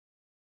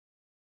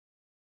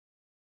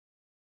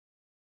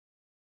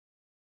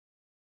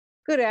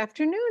Good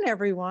afternoon,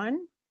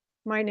 everyone.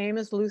 My name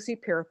is Lucy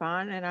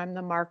Pierpont, and I'm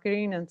the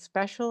Marketing and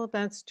Special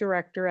Events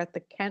Director at the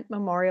Kent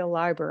Memorial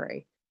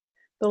Library.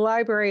 The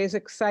library is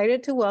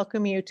excited to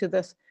welcome you to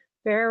this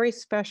very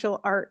special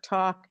art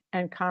talk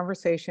and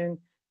conversation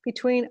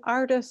between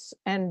artists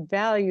and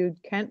valued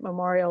Kent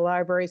Memorial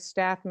Library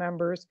staff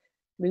members,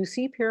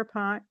 Lucy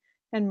Pierpont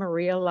and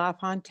Maria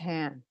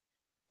LaFontan.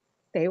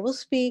 They will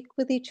speak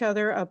with each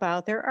other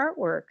about their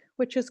artwork,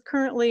 which is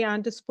currently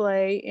on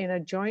display in a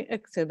joint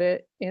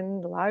exhibit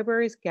in the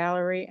library's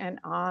gallery and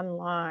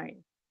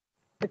online.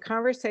 The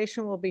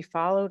conversation will be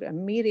followed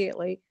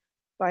immediately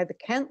by the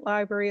Kent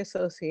Library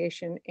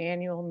Association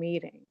annual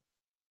meeting.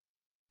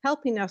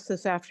 Helping us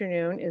this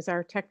afternoon is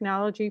our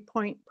technology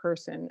point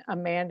person,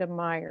 Amanda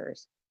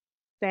Myers.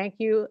 Thank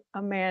you,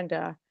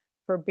 Amanda,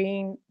 for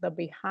being the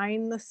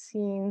behind the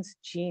scenes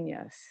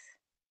genius.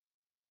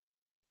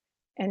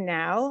 And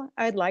now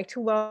I'd like to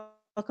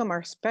welcome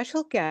our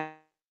special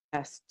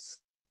guests,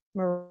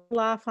 Maria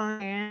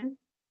LaFontan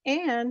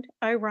and,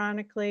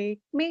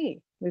 ironically,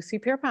 me, Lucy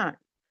Pierpont.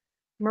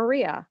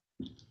 Maria,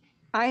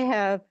 hi,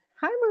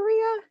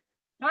 Maria.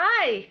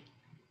 Hi.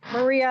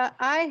 Maria,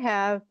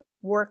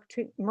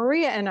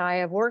 Maria and I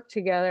have worked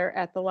together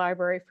at the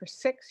library for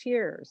 6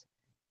 years.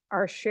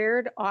 Our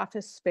shared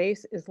office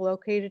space is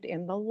located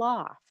in the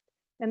loft,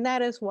 and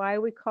that is why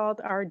we called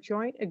our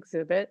joint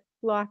exhibit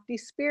Lofty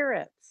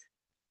Spirits.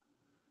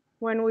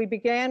 When we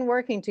began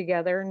working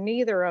together,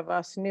 neither of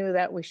us knew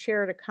that we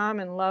shared a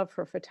common love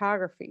for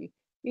photography.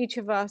 Each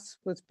of us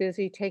was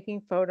busy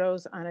taking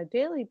photos on a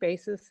daily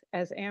basis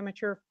as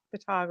amateur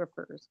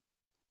photographers.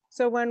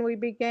 So when we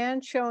began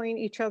showing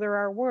each other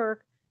our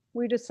work,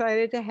 we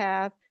decided to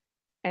have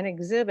an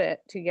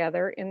exhibit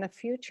together in the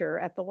future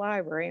at the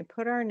library and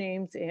put our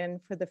names in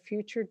for the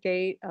future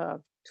date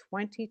of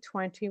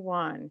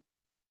 2021.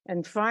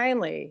 And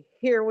finally,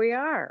 here we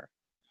are.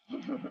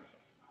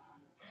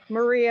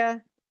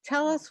 Maria,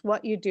 tell us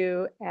what you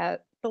do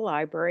at the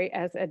library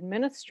as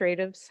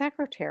administrative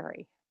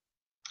secretary.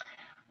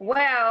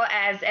 Well,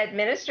 as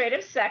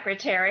administrative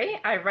secretary,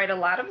 I write a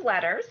lot of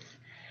letters.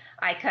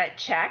 I cut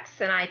checks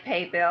and I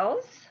pay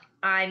bills.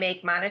 I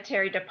make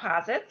monetary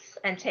deposits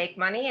and take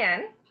money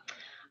in.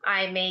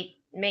 I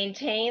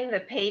maintain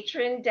the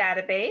patron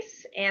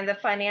database and the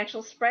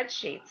financial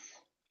spreadsheets.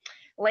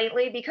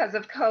 Lately, because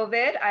of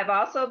COVID, I've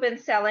also been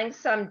selling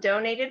some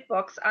donated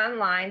books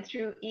online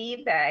through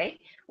eBay,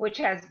 which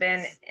has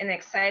been an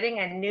exciting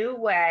and new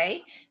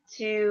way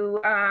to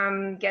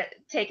get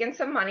taken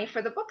some money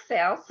for the book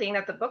sale, seeing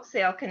that the book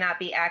sale cannot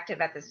be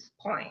active at this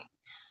point.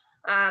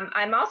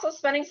 I'm also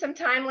spending some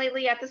time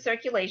lately at the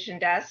circulation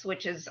desk,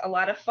 which is a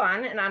lot of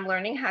fun, and I'm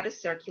learning how to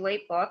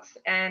circulate books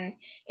and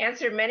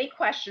answer many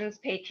questions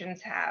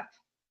patrons have.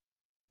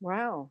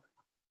 Wow.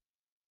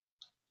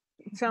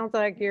 It sounds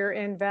like you're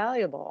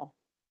invaluable.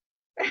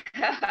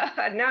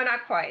 No,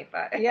 not quite,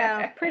 but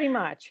yeah, pretty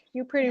much.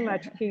 You pretty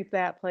much keep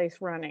that place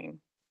running.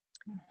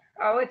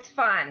 Oh, it's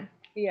fun.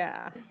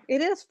 Yeah,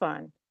 it is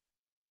fun.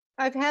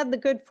 I've had the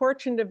good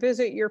fortune to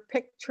visit your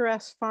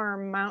picturesque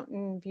farm,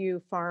 Mountain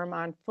View Farm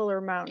on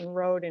Fuller Mountain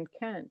Road in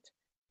Kent.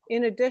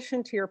 In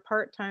addition to your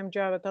part-time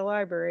job at the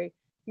library,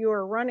 you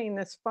are running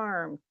this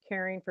farm,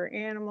 caring for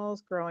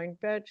animals, growing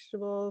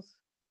vegetables.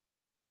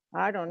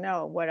 I don't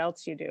know what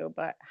else you do,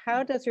 but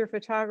how does your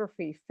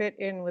photography fit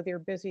in with your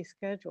busy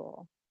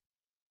schedule?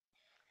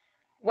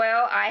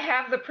 Well, I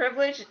have the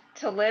privilege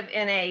to live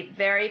in a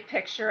very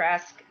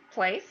picturesque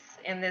place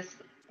in this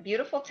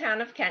beautiful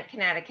town of Kent,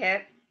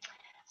 Connecticut.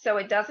 So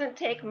it doesn't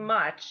take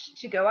much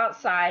to go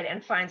outside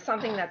and find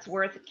something that's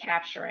worth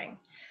capturing.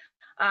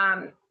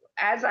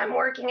 As I'm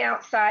working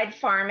outside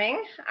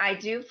farming, I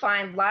do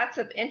find lots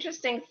of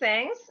interesting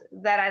things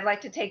that I'd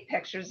like to take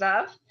pictures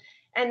of.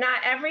 And not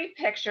every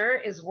picture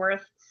is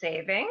worth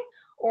saving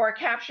or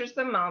captures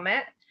the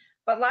moment,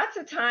 but lots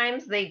of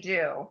times they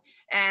do.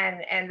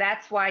 And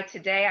that's why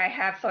today I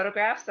have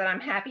photographs that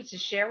I'm happy to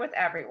share with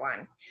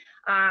everyone.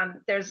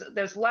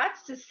 There's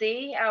lots to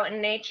see out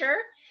in nature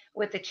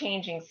with the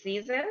changing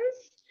seasons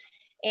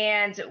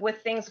and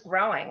with things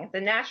growing. The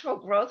natural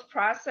growth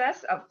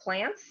process of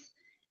plants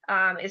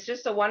is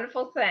just a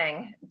wonderful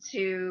thing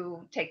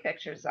to take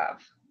pictures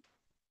of.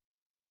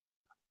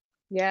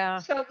 Yeah.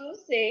 So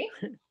Lucy,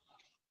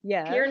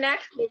 yes. You're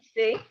next,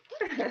 Lucy.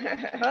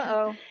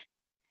 Uh-oh.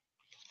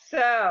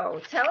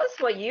 So tell us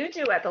what you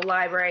do at the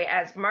library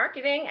as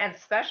marketing and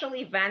special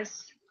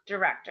events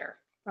director.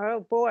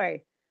 Oh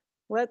boy,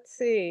 let's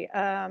see.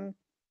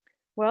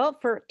 Well,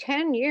 for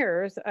 10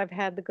 years, I've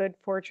had the good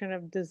fortune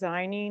of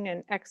designing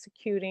and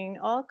executing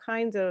all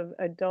kinds of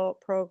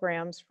adult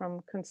programs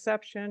from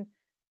conception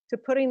to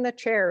putting the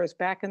chairs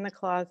back in the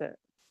closet.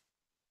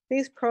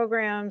 These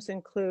programs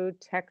include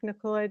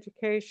technical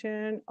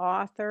education,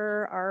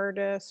 author,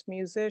 artist,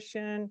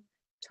 musician,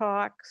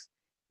 talks,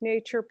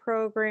 nature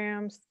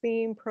programs,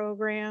 theme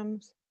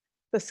programs.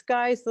 The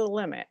sky's the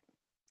limit.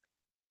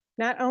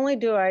 Not only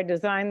do I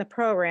design the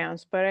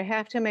programs, but I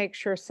have to make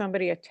sure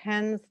somebody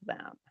attends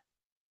them.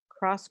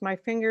 Cross my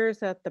fingers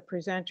that the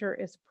presenter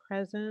is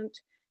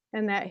present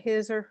and that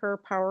his or her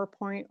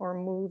PowerPoint or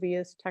movie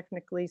is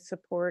technically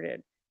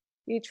supported.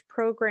 Each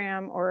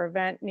program or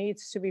event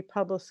needs to be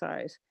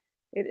publicized.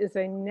 It is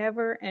a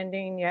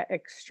never-ending yet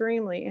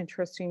extremely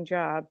interesting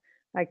job.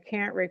 I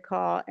can't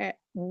recall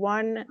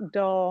one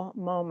dull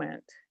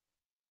moment.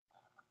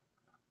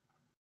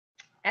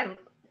 And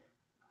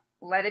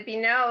let it be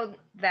known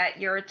that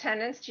your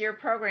attendance to your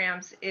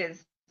programs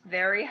is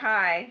very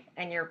high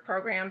and your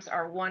programs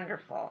are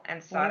wonderful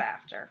and sought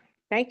after.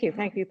 Thank you,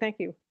 thank you, thank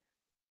you.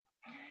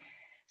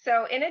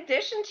 So in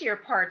addition to your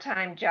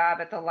part-time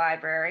job at the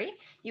library,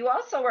 you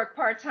also work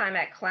part-time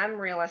at Clem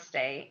Real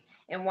Estate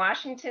in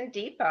Washington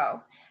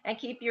Depot and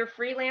keep your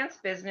freelance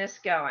business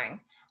going.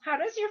 How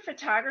does your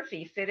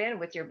photography fit in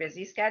with your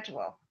busy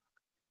schedule?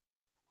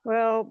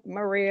 Well,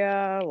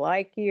 Maria,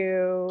 like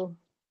you,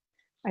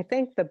 I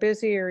think the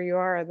busier you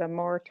are, the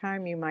more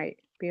time you might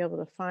be able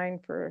to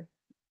find for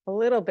a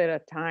little bit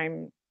of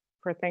time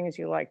for things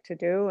you like to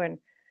do. And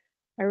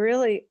I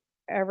really,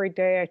 every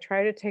day, I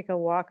try to take a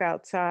walk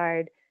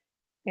outside,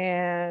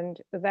 and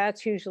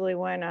that's usually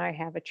when I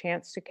have a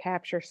chance to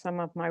capture some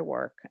of my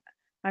work.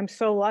 I'm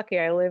so lucky.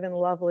 I live in a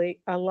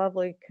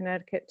lovely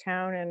Connecticut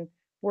town and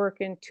work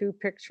in two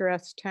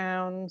picturesque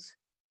towns,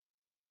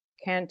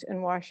 Kent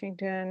and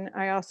Washington.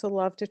 I also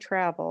love to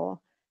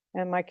travel,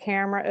 and my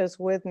camera is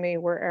with me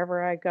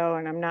wherever I go.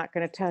 And I'm not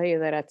going to tell you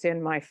that it's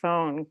in my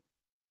phone,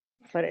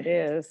 but it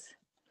is.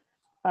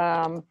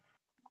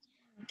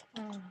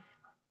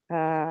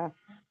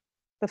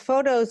 The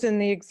photos in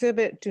the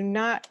exhibit do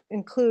not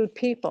include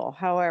people.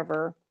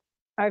 However,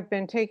 I've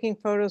been taking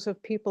photos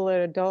of people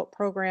at adult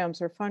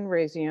programs or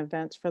fundraising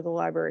events for the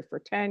library for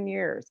 10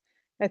 years.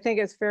 I think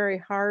it's very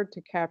hard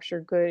to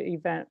capture good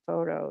event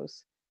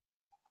photos.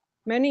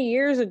 Many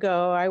years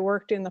ago, I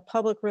worked in the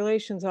public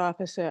relations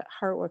office at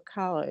Hartwick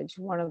College.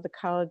 One of the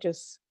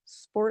college's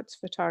sports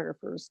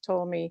photographers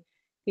told me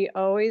he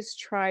always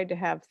tried to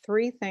have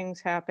three things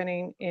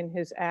happening in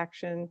his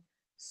action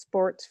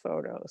sports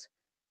photos.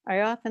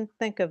 I often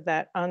think of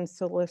that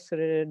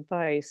unsolicited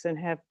advice and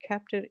have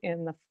kept it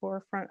in the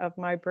forefront of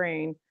my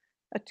brain,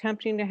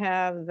 attempting to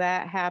have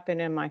that happen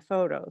in my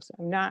photos.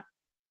 I'm not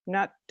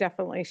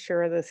definitely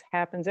sure this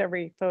happens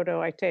every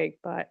photo I take,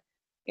 but,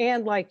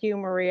 and like you,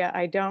 Maria,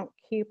 I don't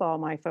keep all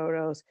my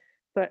photos,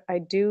 but I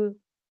do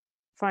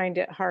find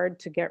it hard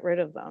to get rid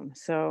of them.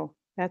 So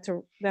that's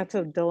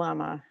a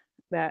dilemma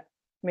that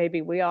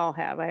maybe we all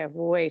have. I have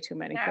way too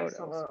many photos.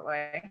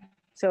 Absolutely.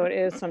 So it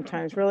is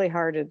sometimes really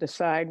hard to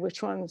decide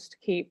which ones to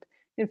keep.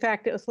 In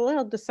fact, it was a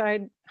little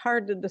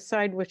hard to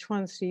decide which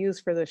ones to use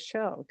for the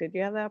show. Did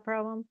you have that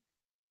problem?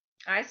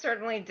 I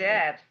certainly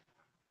did.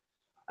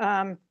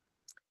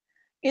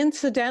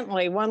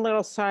 Incidentally, one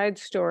little side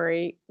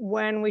story,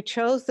 when we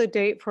chose the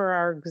date for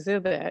our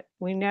exhibit,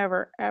 we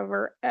never,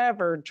 ever,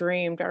 ever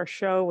dreamed our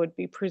show would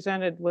be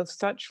presented with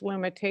such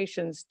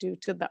limitations due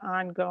to the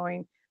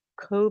ongoing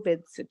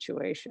COVID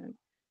situation.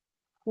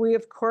 We,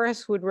 of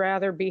course, would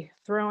rather be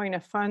throwing a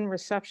fun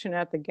reception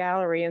at the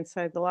gallery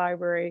inside the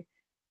library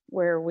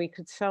where we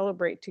could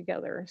celebrate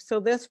together. So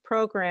this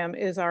program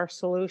is our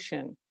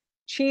solution.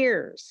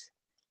 Cheers.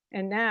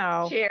 And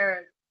now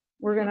Cheers.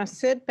 We're going to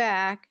sit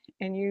back,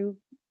 and you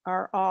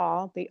are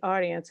all, the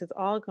audience is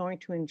all going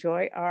to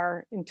enjoy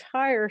our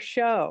entire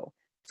show.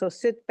 So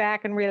sit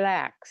back and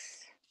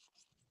relax.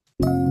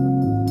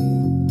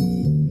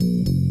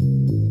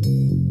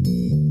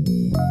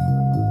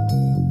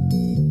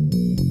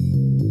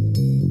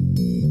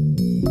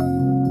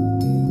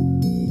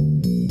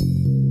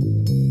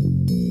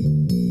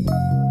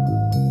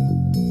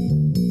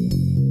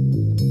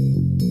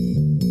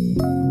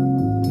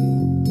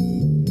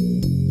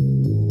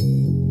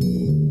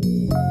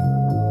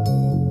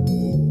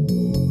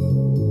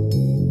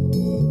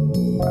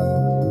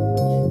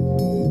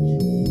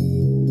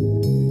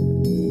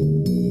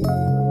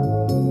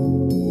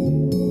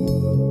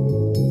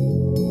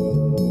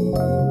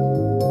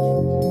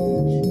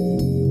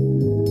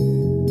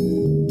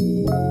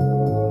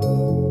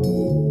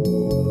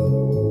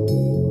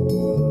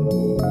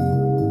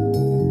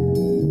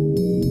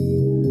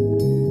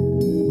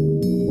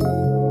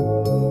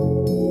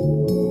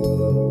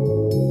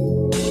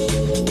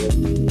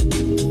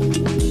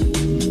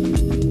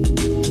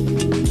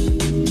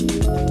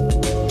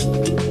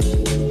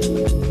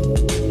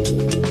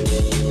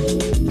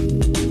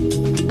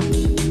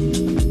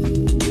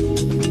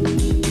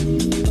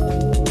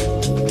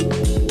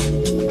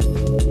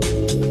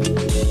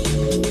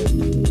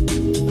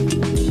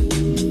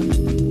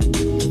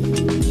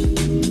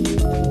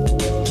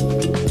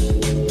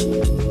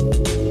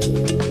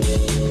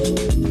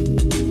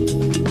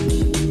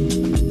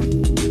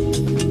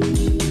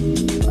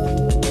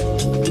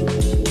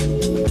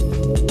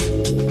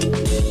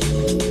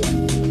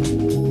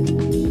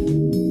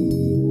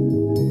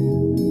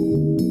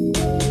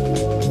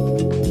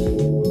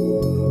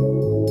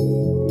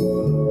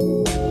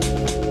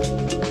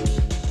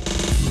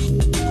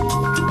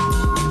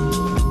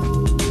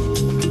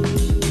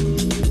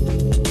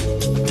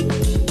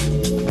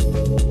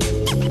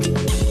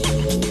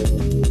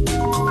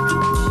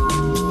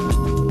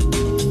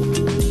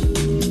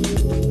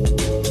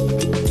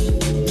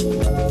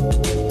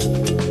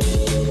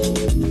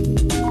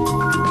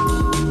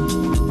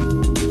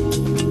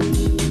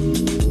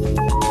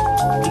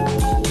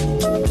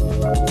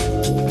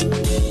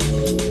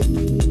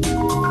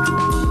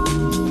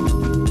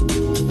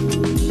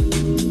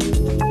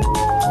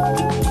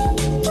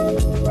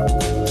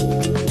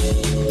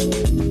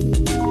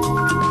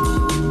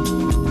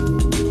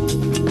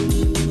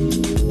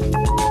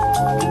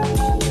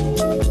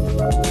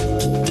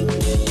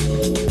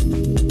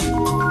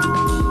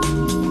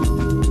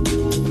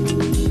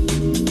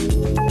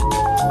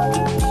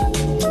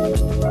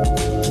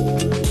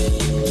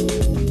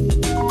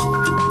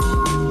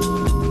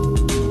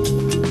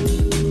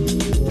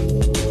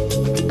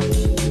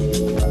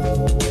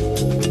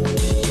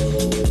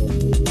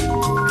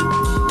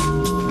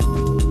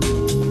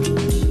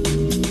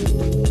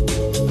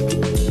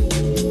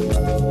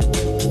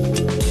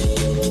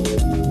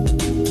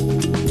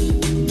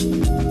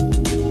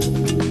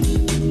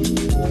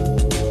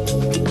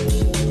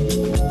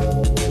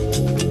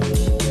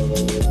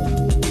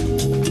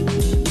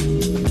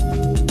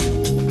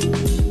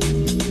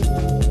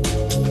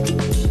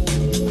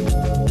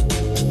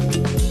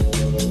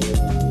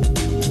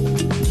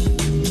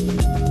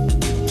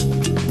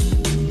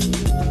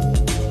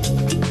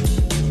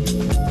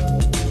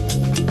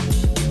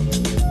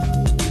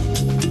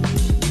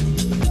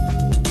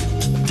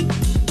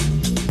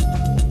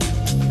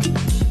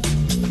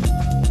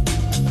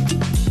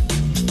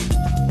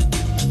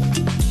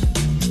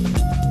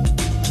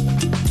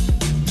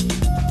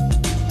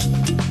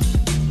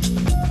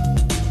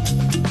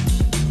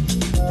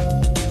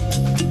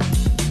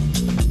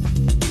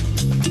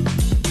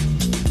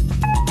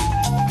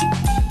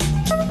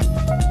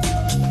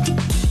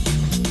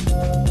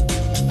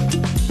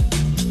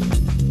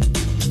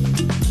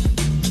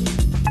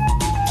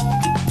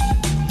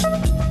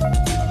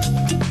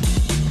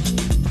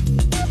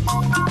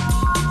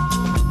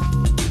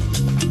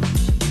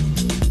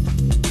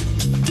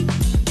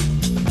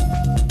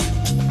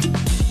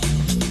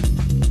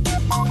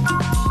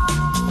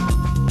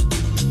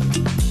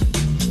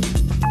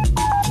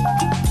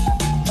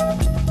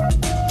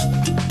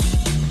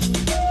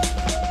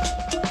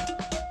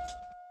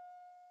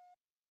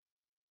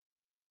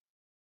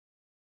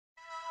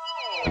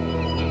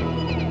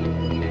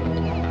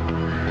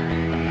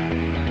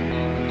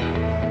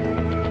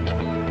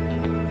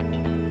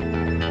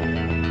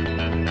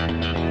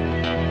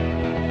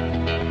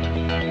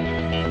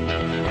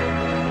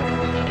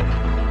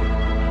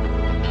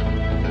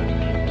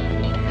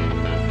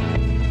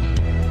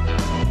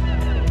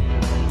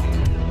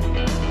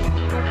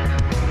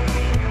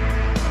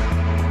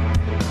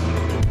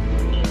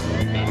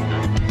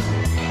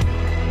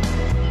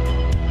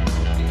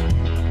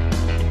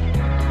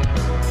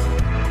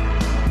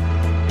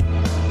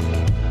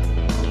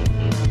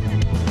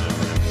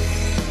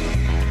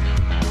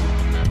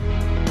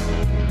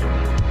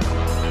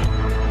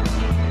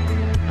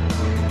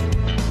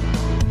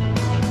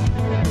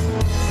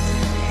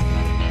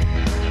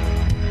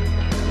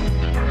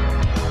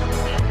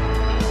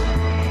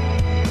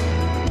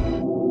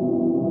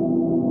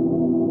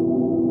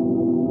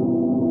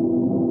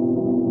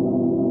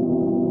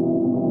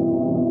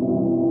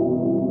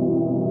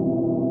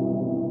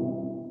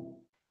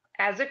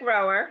 As a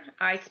grower,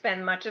 I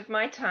spend much of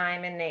my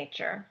time in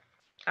nature.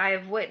 I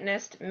have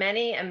witnessed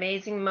many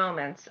amazing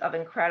moments of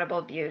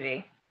incredible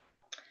beauty.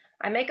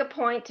 I make a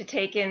point to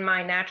take in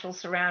my natural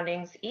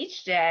surroundings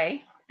each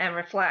day and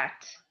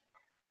reflect.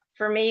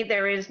 For me,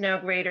 there is no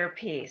greater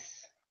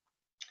peace.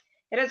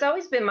 It has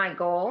always been my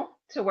goal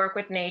to work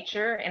with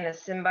nature in a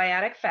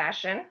symbiotic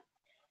fashion,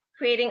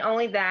 creating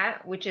only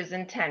that which is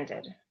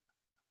intended.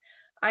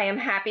 I am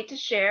happy to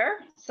share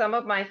some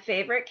of my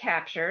favorite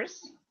captures.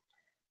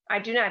 I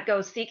do not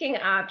go seeking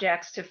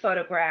objects to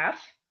photograph.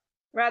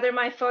 Rather,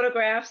 my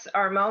photographs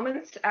are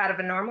moments out of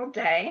a normal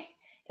day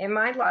in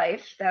my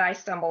life that I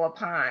stumble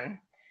upon.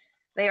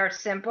 They are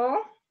simple,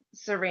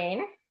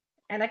 serene,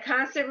 and a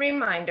constant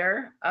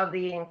reminder of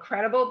the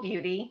incredible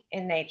beauty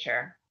in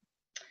nature.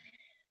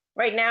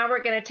 Right now,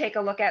 we're going to take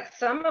a look at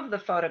some of the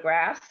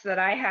photographs that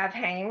I have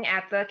hanging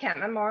at the Kent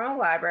Memorial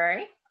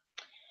Library,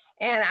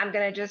 and I'm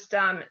going to just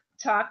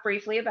talk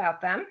briefly about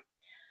them.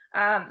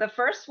 The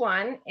first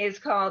one is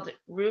called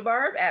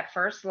Rhubarb at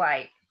First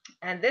Light,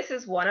 and this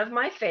is one of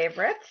my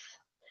favorites.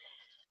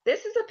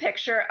 This is a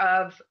picture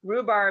of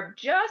rhubarb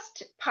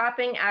just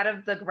popping out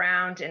of the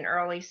ground in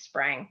early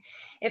spring.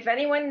 If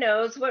anyone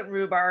knows what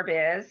rhubarb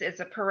is,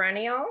 it's a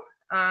perennial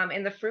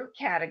in the fruit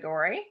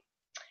category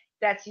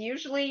that's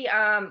usually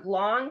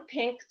long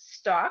pink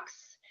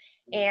stalks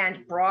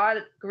and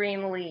broad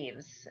green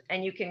leaves.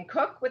 And you can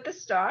cook with the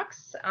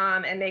stalks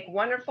and make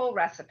wonderful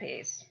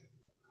recipes.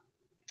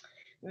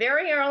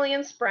 Very early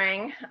in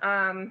spring,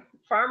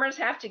 farmers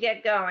have to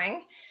get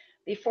going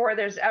before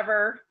there's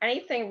ever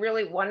anything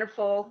really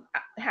wonderful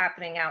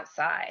happening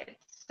outside.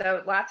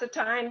 So lots of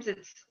times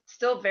it's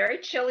still very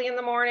chilly in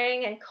the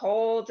morning and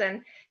cold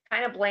and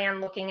kind of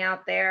bland looking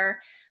out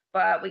there,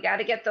 but we got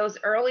to get those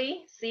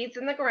early seeds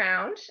in the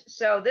ground.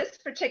 So this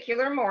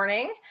particular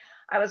morning,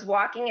 I was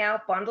walking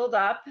out bundled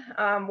up,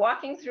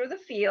 walking through the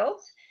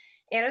fields,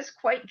 and it's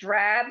quite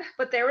drab,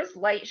 but there was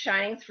light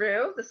shining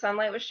through, the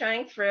sunlight was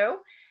shining through,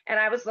 and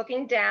I was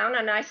looking down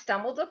and I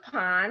stumbled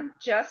upon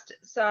just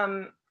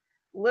some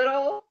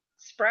little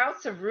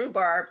sprouts of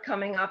rhubarb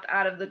coming up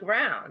out of the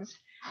ground.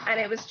 And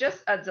it was just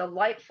a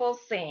delightful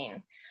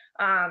scene.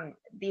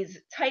 These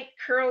tight,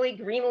 curly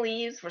green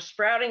leaves were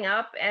sprouting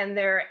up and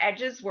their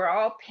edges were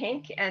all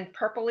pink and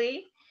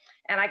purpley.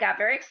 And I got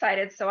very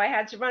excited. So I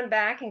had to run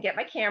back and get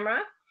my camera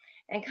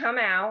and come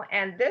out.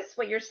 And this,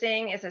 what you're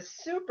seeing, is a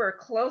super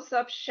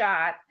close-up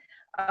shot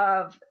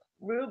of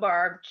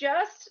rhubarb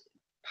just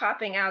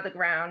popping out of the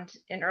ground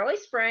in early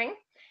spring.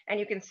 And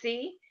you can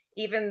see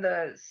even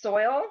the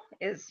soil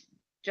is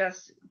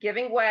just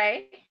giving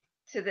way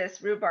to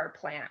this rhubarb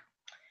plant.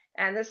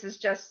 And this is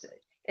just,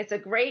 it's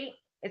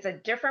a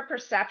different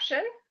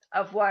perception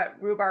of what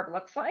rhubarb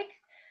looks like.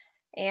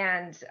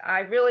 And I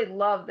really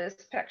love this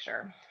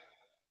picture.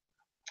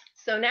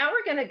 So now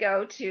we're going to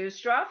go to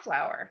straw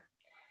flower.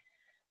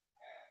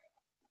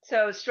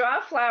 So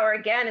straw flower,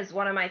 again, is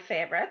one of my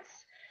favorites.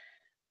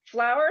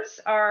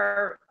 Flowers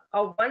are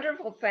a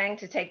wonderful thing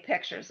to take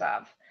pictures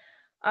of.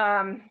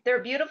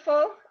 They're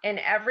beautiful in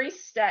every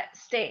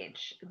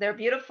stage. They're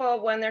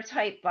beautiful when they're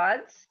tight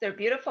buds. They're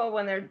beautiful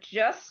when they're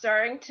just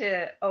starting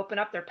to open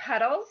up their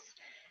petals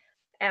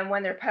and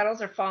when their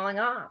petals are falling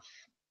off.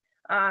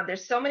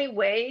 There's so many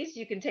ways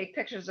you can take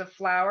pictures of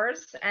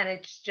flowers, and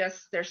it's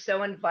just, they're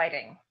so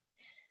inviting.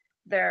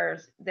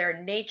 They're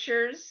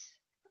nature's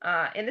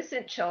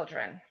innocent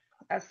children,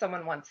 as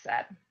someone once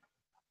said.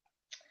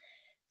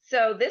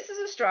 So this is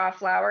a straw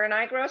flower, and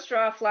I grow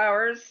straw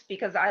flowers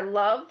because I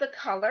love the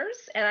colors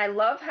and I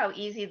love how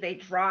easy they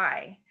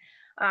dry.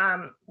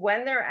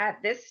 When they're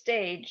at this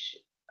stage,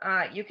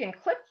 you can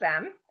clip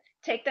them,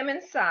 take them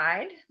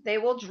inside. They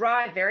will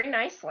dry very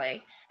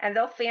nicely and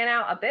they'll fan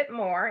out a bit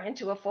more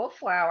into a full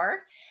flower,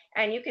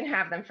 and you can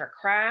have them for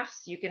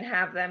crafts. You can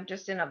have them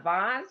just in a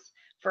vase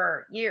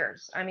for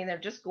years. I mean, they're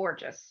just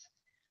gorgeous.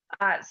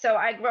 So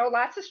I grow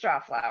lots of straw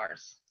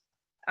flowers.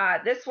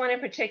 This one in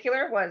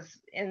particular was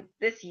in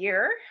this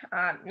year,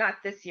 not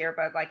this year,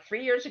 but like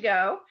 3 years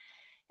ago.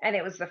 And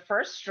it was the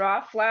first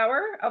straw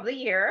flower of the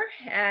year.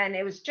 And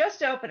it was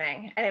just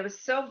opening and it was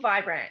so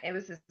vibrant. It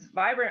was this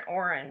vibrant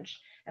orange.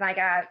 And I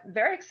got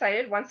very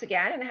excited once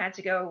again and had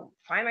to go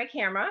find my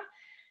camera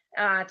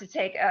to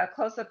take a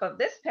close up of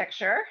this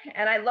picture.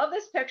 And I love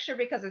this picture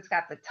because it's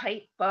got the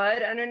tight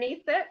bud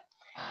underneath it.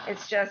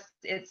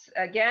 It's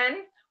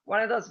again,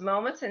 one of those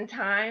moments in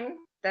time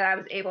that I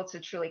was able to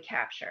truly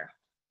capture.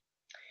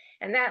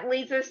 And that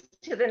leads us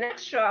to the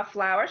next straw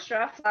flower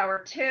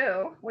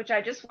 2, which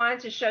I just wanted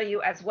to show you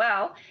as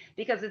well,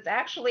 because it's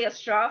actually a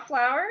straw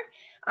flower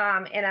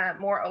in a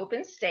more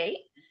open state,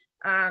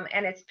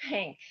 and it's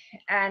pink.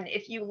 And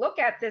if you look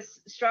at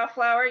this straw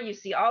flower, you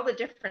see all the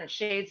different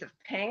shades of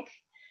pink,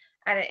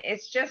 and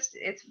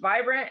it's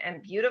vibrant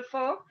and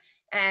beautiful.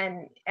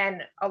 And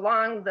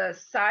along the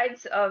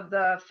sides of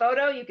the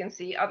photo, you can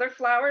see other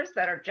flowers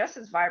that are just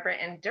as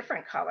vibrant in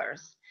different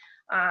colors.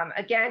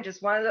 Again,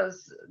 just one of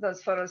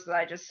those photos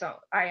that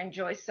I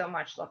enjoy so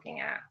much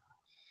looking at.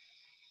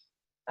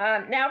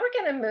 Now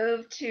we're going to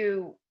move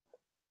to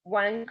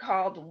one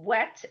called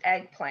wet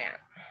eggplant.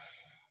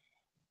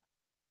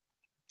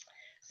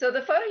 So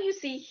the photo you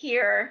see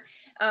here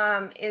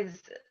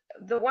is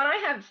the one I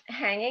have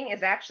hanging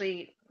is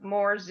actually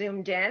more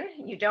zoomed in.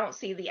 You don't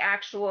see the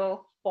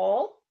actual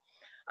bowl.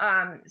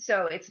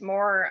 So it's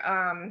more,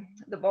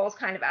 the bowl's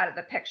kind of out of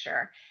the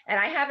picture. And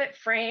I have it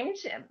framed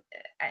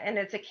and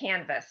it's a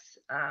canvas.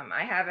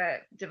 I have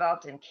it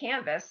developed in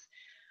canvas.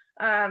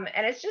 And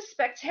it's just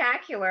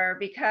spectacular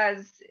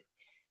because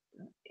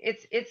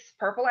it's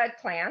purple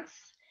eggplants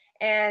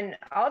and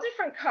all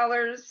different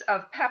colors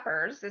of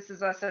peppers. This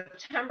is a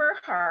September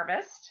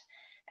harvest,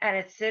 and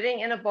it's sitting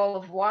in a bowl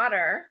of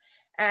water.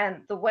 And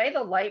the way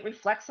the light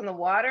reflects on the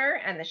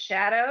water and the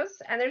shadows,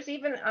 and there's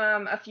even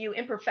a few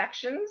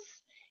imperfections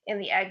in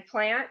the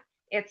eggplant.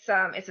 It's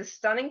a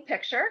stunning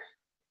picture,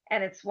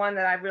 and it's one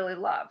that I really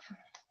love.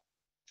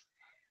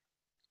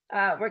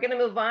 We're going to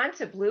move on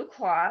to blue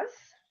claws.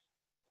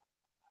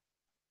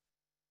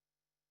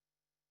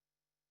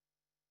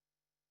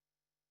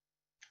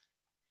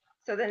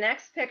 So the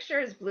next picture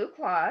is blue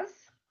claws.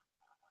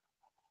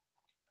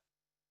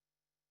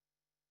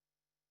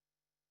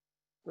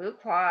 Blue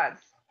claws.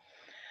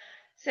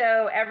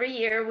 So every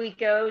year we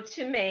go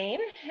to Maine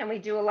and we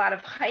do a lot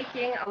of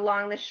hiking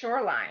along the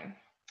shoreline.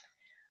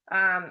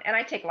 And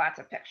I take lots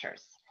of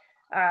pictures.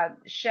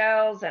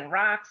 Shells and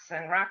rocks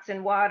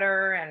in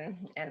water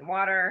and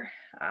water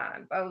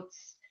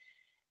boats.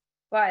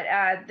 But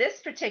this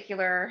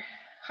particular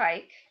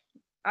hike,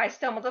 I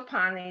stumbled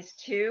upon these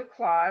two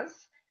claws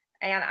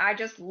and I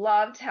just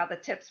loved how the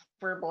tips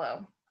were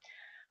blue.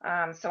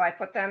 So I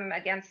put them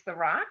against the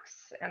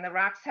rocks, and the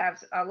rocks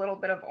have a little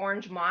bit of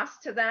orange moss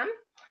to them.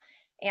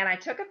 And I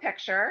took a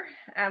picture,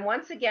 and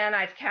once again,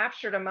 I've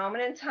captured a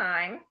moment in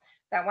time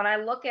that when I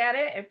look at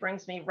it, it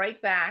brings me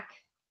right back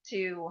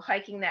to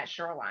hiking that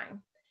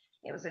shoreline.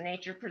 It was a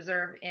nature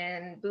preserve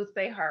in Booth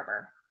Bay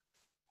Harbor.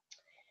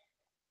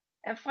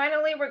 And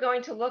finally, we're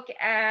going to look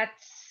at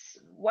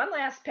one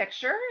last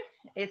picture.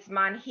 It's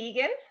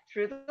Monhegan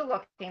through the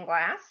looking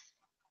glass.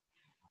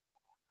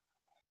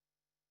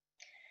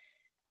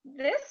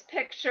 This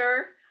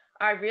picture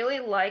I really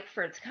like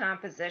for its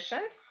composition.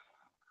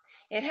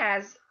 It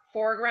has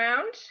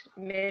foreground,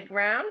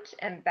 midground,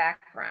 and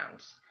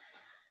background.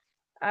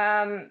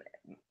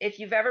 If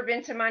you've ever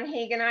been to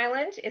Monhegan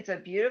Island, it's a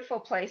beautiful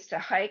place to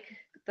hike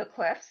the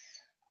cliffs.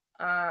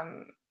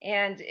 And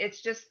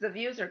it's just, the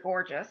views are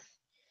gorgeous.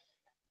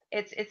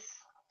 It's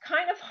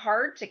kind of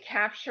hard to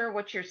capture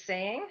what you're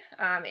seeing.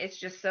 It's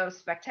just so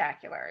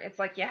spectacular. It's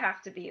like you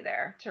have to be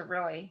there to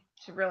really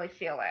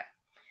feel it.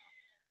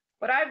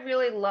 But I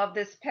really love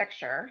this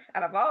picture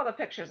out of all the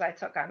pictures I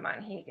took on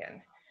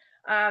Monhegan,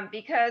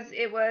 because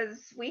it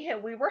was, we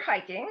were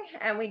hiking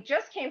and we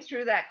just came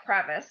through that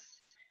crevice,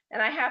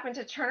 and I happened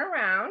to turn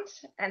around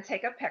and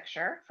take a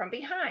picture from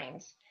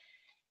behind.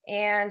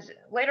 And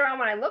later on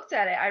when I looked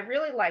at it, I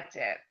really liked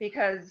it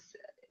because,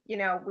 you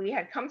know, we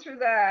had come through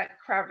the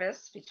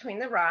crevice between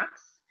the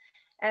rocks,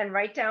 and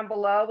right down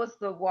below was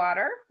the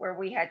water where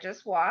we had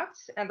just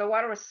walked, and the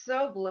water was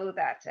so blue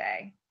that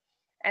day.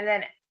 And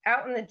then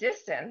out in the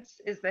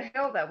distance is the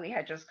hill that we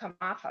had just come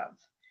off of.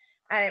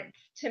 And it,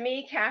 to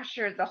me,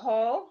 captured the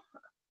whole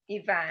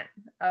event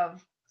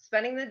of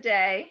spending the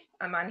day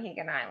on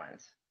Monhegan Island.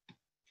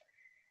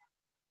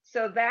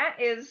 So that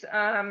is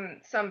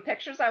some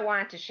pictures I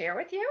wanted to share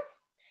with you.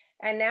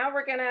 And now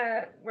we're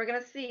gonna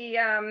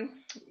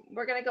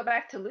go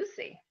back to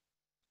Lucy.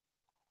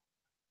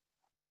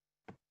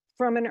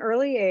 From an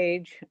early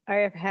age, I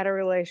have had a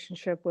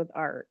relationship with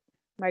art.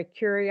 My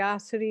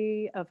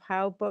curiosity of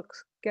how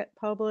books get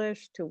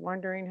published, to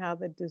wondering how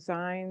the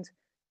designs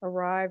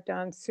arrived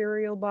on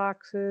cereal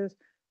boxes,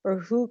 or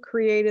who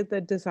created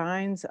the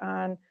designs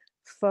on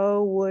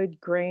faux wood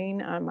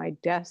grain on my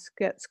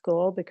desk at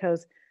school,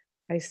 because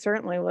I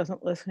certainly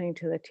wasn't listening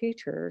to the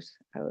teachers.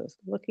 I was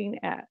looking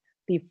at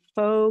the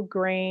faux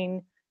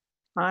grain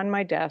on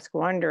my desk,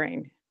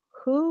 wondering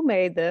who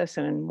made this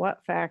and in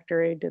what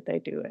factory did they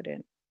do it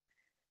in.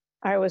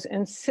 I was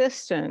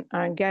insistent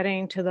on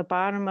getting to the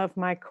bottom of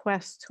my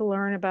quest to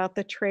learn about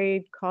the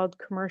trade called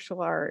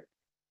commercial art.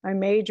 I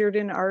majored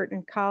in art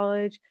in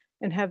college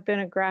and have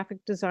been a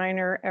graphic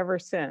designer ever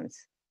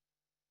since.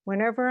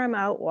 Whenever I'm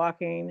out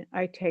walking,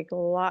 I take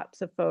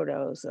lots of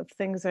photos of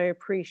things I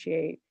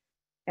appreciate.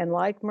 And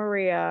like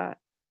Maria,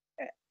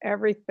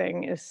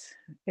 everything is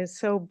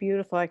so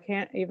beautiful. I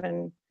can't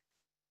even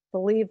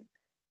believe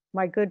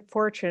my good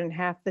fortune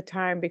half the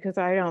time, because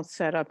I don't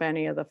set up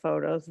any of the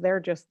photos. They're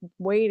just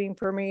waiting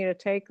for me to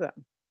take them.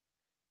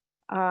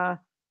 I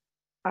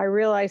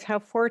realize how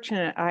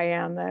fortunate I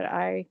am that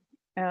I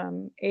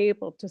am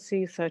able to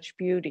see such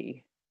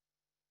beauty.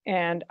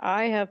 And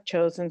I have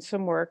chosen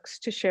some works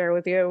to share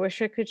with you. I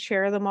wish I could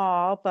share them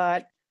all,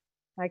 but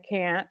I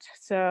can't.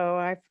 So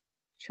I've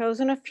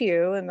chosen a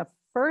few. And the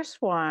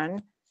first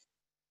one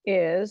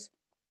is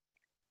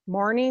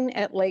Morning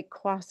at Lake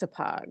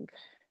Quassapug.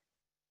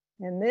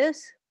 And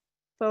this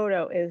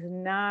photo is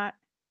not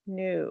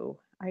new.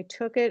 I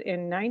took it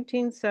in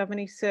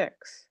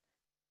 1976.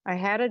 I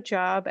had a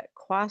job at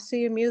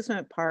Quasi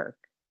Amusement Park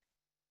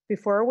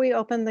Before we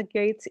opened the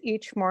gates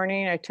each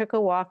morning, I took a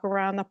walk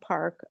around the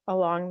park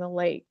along the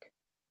lake.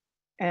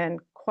 And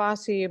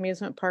Quasi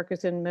Amusement Park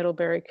is in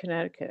Middlebury,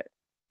 Connecticut.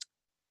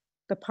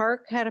 The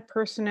park had a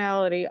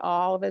personality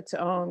all of its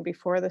own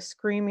before the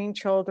screaming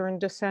children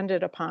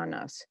descended upon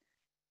us.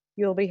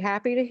 You'll be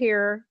happy to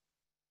hear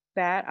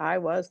that I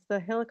was the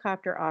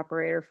helicopter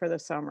operator for the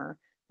summer.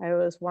 I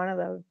was one of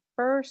the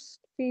first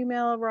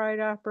female ride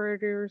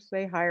operators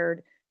they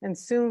hired and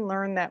soon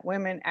learned that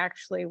women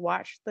actually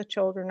watched the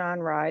children on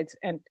rides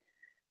and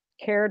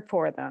cared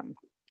for them.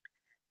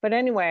 But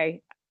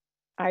anyway,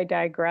 I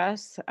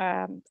digress.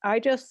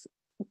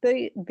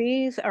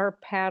 These are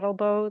paddle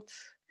boats,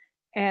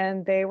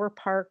 and they were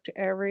parked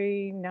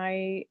every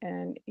night,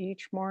 and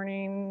each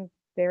morning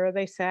there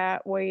they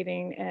sat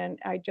waiting, and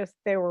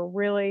they were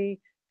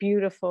really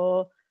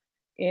beautiful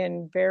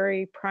in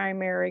very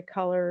primary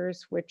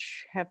colors,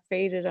 which have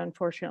faded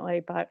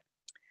unfortunately, but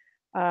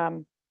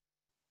um,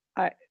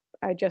 I,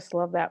 I just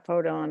love that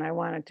photo and I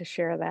wanted to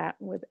share that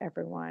with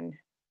everyone.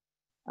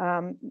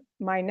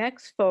 My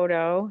next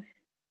photo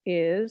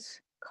is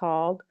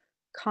called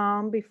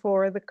Calm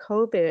Before the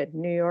COVID,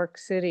 New York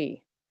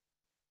City.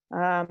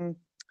 I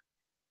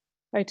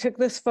took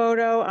this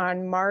photo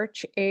on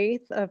March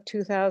 8th of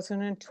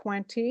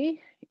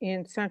 2020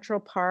 in Central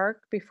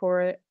Park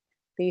before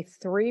the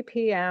 3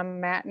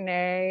 p.m.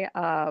 matinee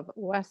of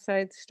West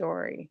Side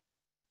Story.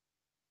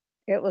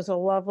 It was a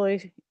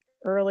lovely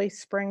early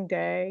spring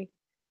day.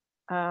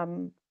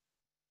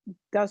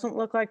 Doesn't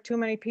look like too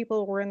many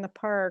people were in the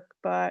park,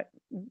 but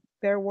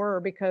there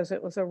were because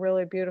it was a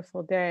really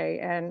beautiful day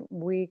and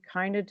we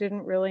kind of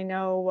didn't really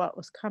know what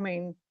was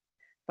coming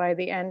by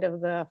the end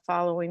of the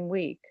following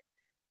week.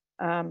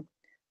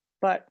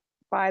 But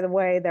by the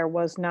way, there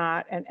was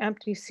not an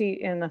empty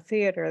seat in the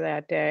theater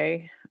that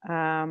day.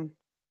 But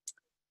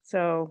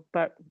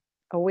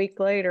a week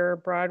later,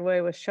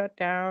 Broadway was shut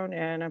down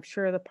and I'm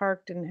sure the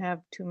park didn't have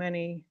too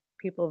many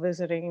people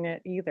visiting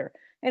it either.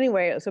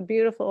 Anyway,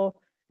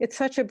 it's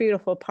such a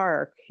beautiful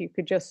park.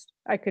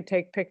 I could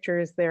take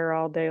pictures there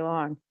all day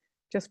long.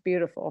 Just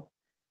beautiful.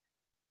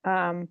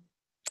 And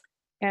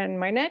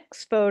my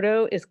next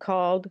photo is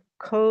called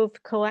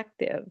Cove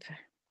Collective.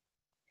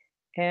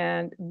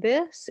 And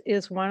this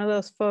is one of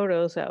those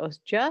photos that was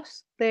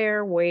just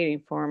there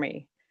waiting for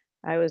me.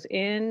 I was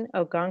in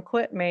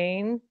Ogunquit,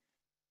 Maine,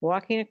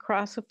 walking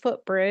across a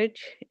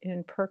footbridge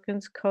in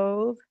Perkins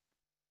Cove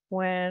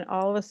when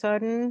all of a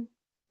sudden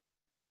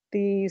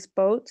these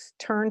boats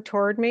turned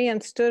toward me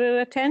and stood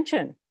at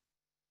attention.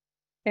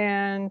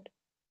 And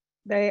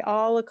they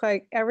all look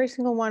like every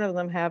single one of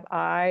them have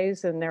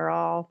eyes and they're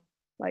all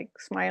like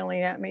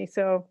smiling at me.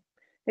 So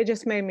it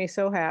just made me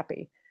so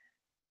happy.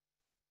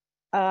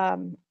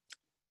 And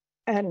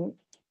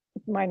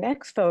my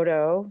next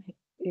photo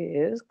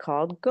is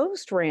called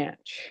Ghost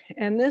Ranch.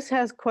 And this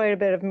has quite a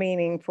bit of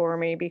meaning for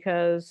me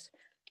because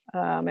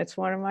it's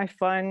one of my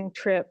fun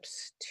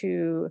trips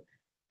to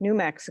New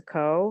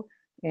Mexico.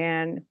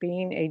 And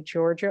being a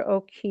Georgia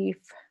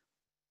O'Keeffe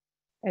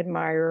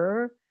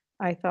admirer,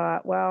 I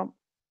thought, well,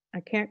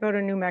 I can't go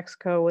to New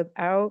Mexico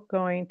without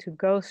going to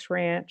Ghost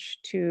Ranch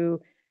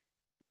to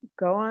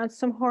go on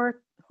some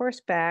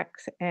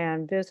horsebacks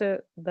and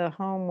visit the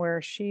home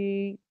where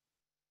she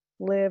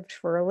lived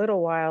for a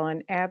little while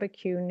in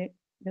Abiquiu,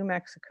 New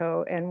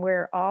Mexico, and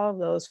where all of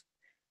those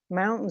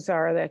mountains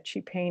are that she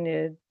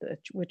painted,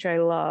 which I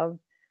love.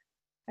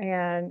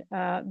 And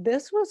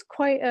this was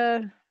quite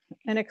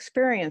an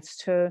experience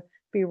to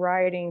be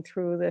riding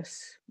through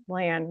this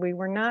land. We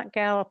were not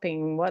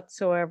galloping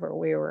whatsoever.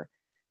 We were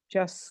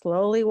just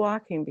slowly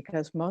walking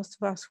because most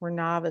of us were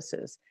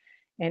novices.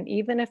 And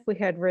even if we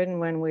had ridden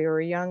when we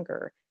were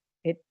younger,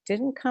 it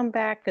didn't come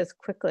back as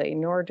quickly,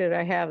 nor did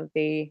I have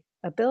the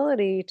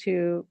ability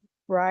to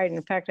ride.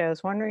 In fact, I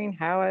was wondering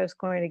how I was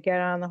going to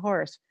get on the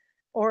horse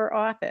or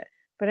off it.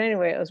 But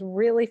anyway, it was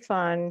really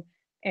fun.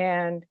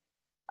 And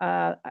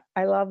I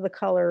love the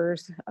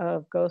colors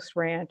of Ghost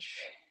Ranch.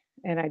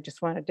 And I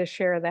just wanted to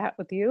share that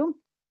with you.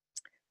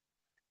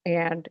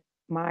 And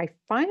my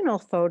final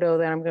photo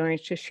that I'm going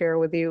to share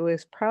with you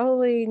is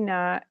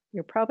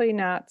you're probably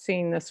not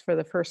seeing this for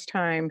the first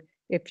time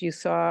if you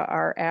saw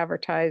our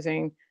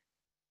advertising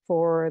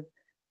for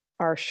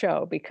our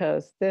show,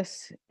 because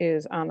this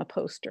is on the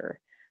poster.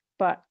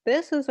 But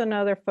this is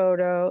another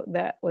photo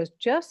that was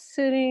just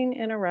sitting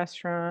in a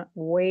restaurant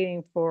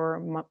waiting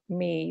for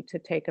me to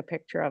take a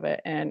picture of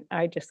it. And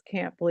I just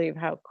can't believe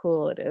how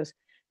cool it is.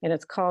 And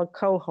it's called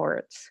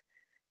Cohorts.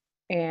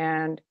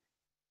 And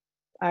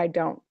I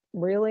don't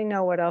really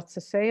know what else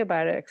to say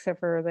about it,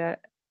 except for that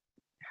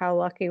how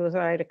lucky was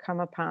I to come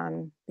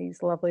upon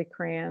these lovely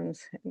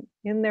crayons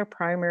in their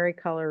primary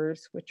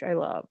colors, which I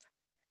love.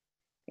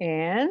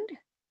 And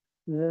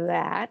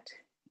that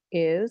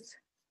is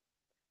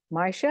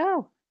my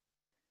show.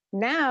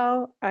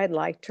 Now I'd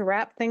like to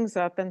wrap things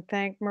up and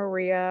thank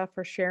Maria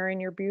for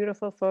sharing your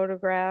beautiful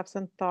photographs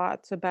and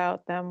thoughts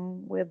about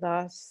them with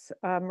us.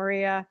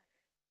 Maria,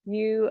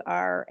 you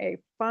are a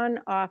fun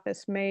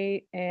office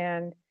mate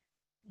and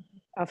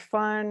a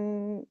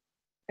fun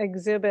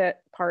exhibit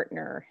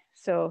partner.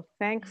 So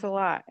thanks a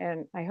lot.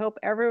 And I hope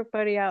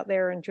everybody out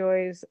there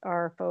enjoys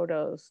our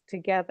photos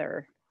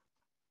together.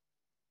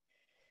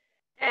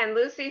 And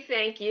Lucy,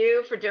 thank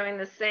you for doing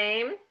the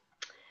same.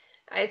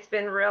 It's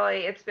been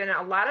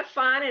a lot of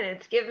fun, and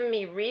it's given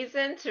me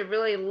reason to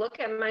really look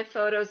at my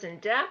photos in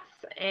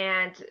depth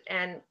and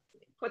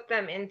put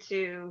them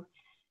into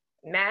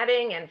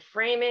matting and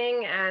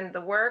framing and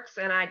the works.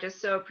 And I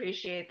just so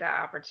appreciate that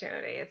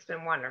opportunity. It's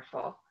been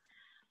wonderful.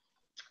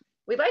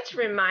 We'd like to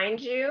remind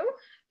you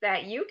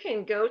that you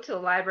can go to the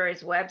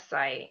library's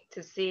website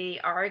to see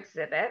our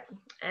exhibit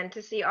and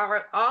to see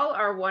all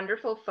our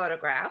wonderful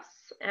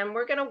photographs. And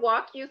we're going to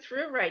walk you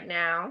through right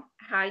now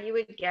how you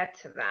would get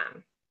to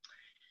them.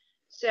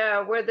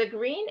 So where the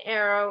green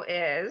arrow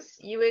is,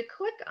 you would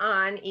click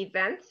on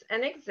Events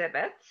and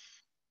Exhibits.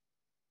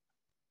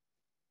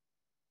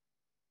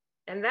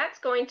 And that's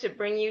going to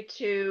bring you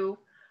to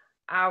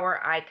our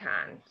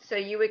icon. So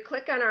you would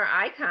click on our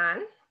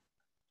icon.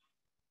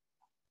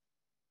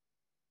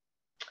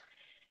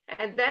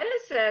 And then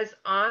it says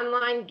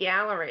Online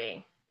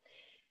Gallery.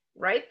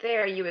 Right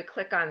there, you would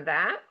click on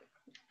that,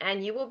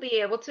 and you will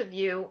be able to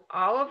view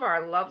all of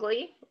our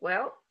lovely,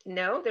 well,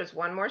 no, there's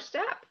one more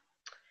step.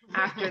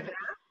 After that,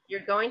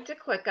 you're going to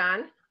click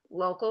on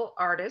Local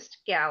Artist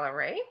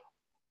Gallery.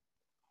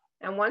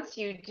 And once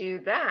you do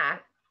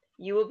that,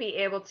 you will be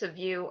able to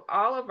view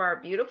all of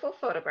our beautiful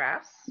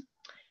photographs.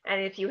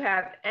 And if you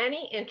have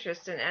any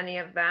interest in any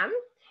of them,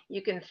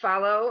 you can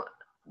follow.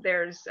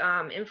 There's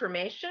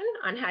information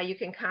on how you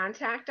can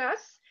contact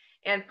us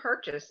and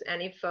purchase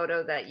any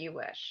photo that you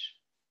wish.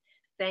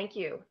 Thank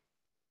you.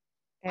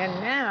 And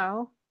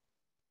now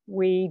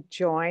we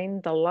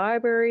join the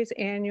library's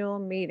annual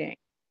meeting.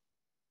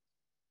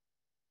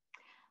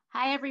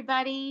 Hi,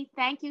 everybody.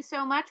 Thank you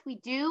so much. We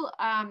do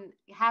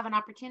have an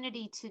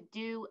opportunity to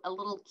do a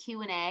little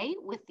Q&A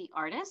with the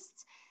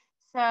artists.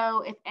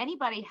 So if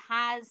anybody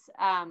has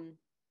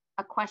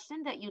a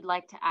question that you'd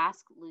like to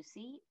ask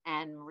Lucy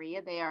and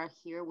Maria, they are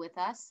here with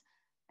us.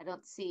 I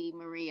don't see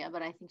Maria,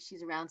 but I think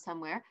she's around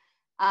somewhere.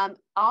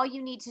 All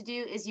you need to do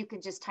is you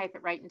can just type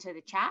it right into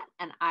the chat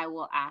and I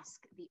will ask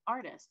the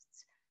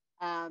artists.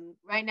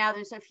 Right now,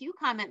 there's a few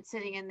comments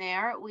sitting in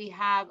there. We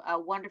have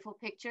wonderful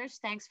pictures.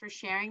 Thanks for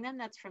sharing them.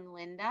 That's from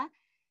Linda.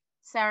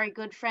 Sari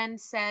Goodfriend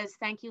says,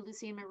 thank you,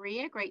 Lucy and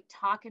Maria. Great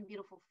talk and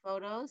beautiful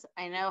photos.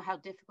 I know how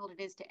difficult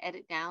it is to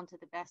edit down to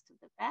the best of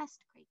the best.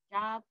 Great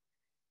job.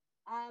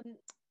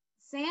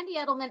 Sandy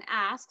Edelman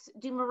asks,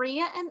 do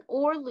Maria and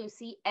or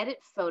Lucy edit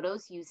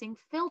photos using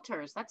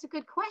filters? That's a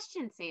good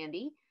question,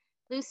 Sandy.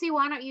 Lucy,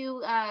 why don't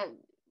you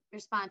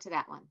respond to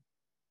that one?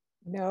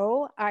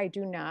 No, I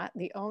do not.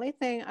 The only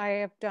thing I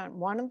have done,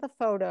 one of the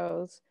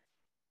photos,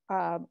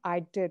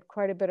 I did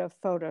quite a bit of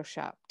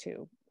Photoshop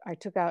too. I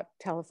took out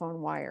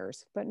telephone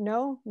wires, but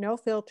no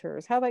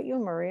filters. How about you,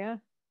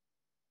 Maria?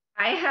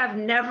 I have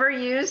never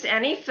used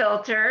any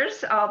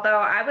filters, although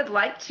I would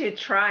like to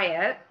try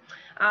it.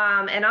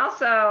 And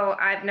also,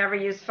 I've never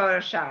used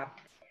Photoshop.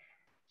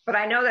 But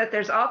I know that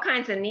there's all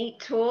kinds of neat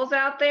tools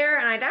out there,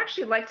 and I'd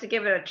actually like to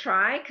give it a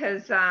try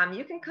because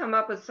you can come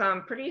up with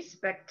some pretty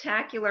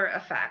spectacular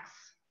effects.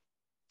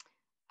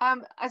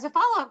 As a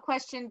follow-up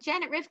question,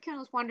 Janet Rifkin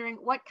was wondering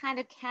what kind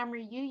of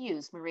camera you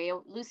use, Maria.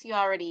 Lucy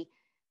already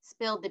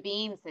spilled the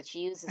beans that she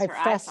uses her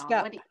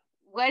iPhone.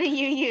 What do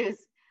you use?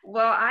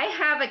 Well, I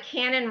have a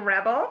Canon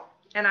Rebel,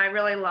 and I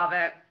really love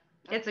it.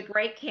 It's a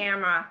great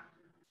camera.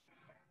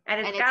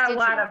 And it's got a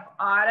lot of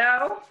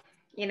auto.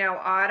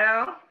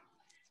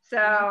 So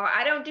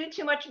I don't do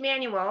too much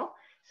manual.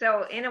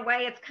 So in a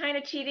way, it's kind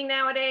of cheating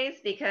nowadays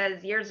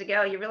because years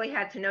ago, you really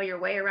had to know your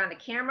way around a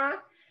camera.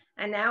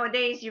 And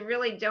nowadays, you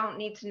really don't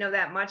need to know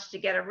that much to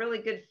get a really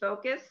good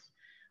focus.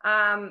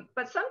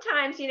 But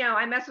sometimes,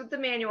 I mess with the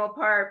manual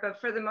part, but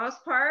for the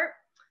most part,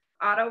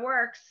 auto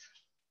works.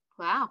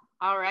 Wow.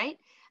 All right.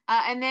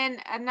 And then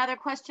another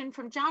question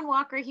from John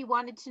Walker. He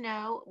wanted to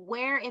know,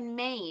 where in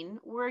Maine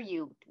were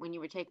you when you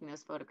were taking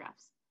those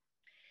photographs?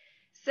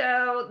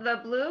 So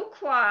the Blue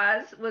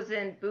Claws was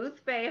in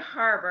Booth Bay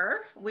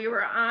Harbor. We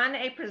were on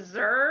a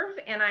preserve,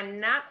 and I'm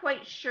not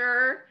quite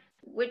sure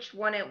which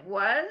one it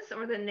was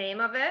or the name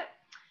of it,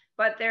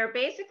 but they're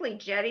basically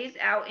jetties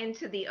out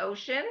into the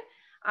ocean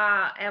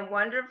and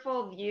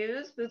wonderful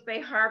views. Booth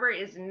Bay Harbor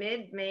is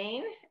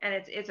mid-Maine, and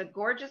it's a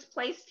gorgeous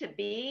place to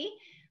be,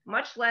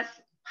 much less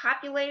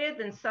populated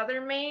than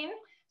southern Maine.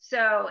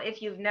 So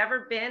if you've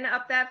never been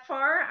up that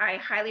far, I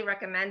highly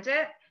recommend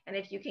it. And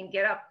if you can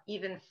get up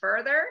even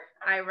further,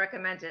 I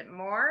recommend it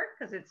more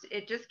because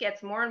it just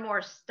gets more and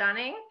more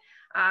stunning.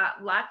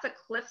 Lots of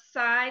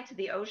cliffside to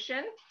the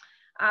ocean.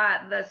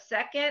 The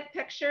second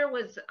picture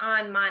was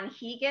on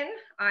Monhegan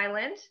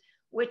Island,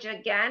 which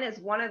again is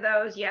one of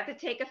those, you have to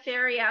take a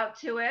ferry out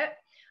to it,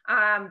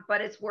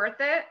 but it's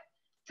worth it.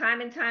 Time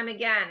and time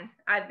again.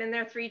 I've been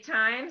there 3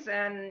 times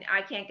and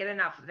I can't get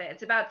enough of it.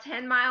 It's about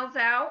 10 miles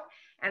out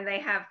and they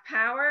have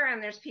power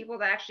and there's people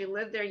that actually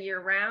live there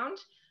year round.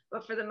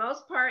 But for the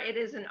most part, it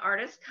is an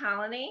artist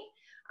colony.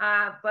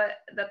 But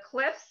the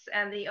cliffs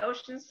and the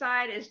ocean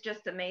side is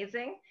just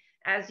amazing.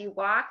 As you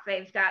walk,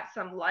 they've got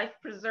some life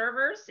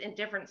preservers in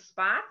different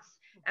spots.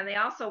 And they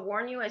also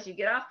warn you as you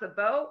get off the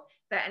boat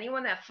that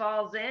anyone that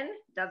falls in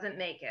doesn't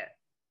make it.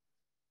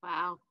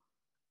 Wow.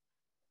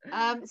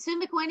 Sue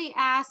McWhinney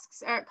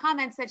asks or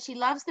comments that she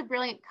loves the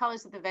brilliant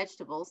colors of the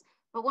vegetables,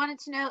 but wanted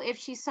to know if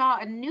she saw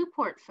a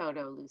Newport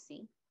photo,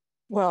 Lucy.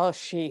 Well,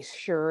 she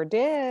sure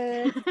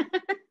did.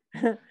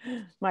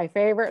 My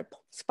favorite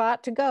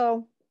spot to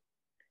go.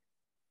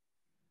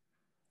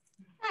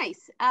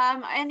 Nice.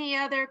 Any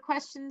other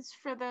questions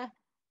for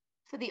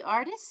the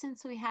artists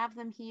since we have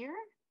them here?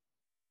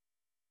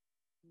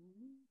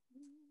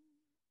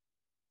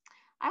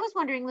 I was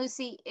wondering,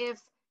 Lucy,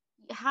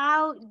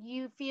 how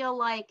you feel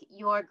like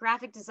your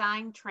graphic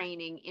design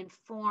training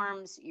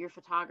informs your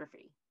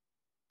photography.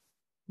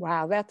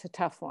 Wow, that's a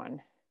tough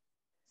one.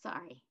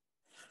 Sorry.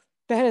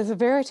 That is a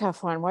very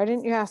tough one. Why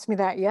didn't you ask me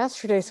that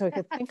yesterday so I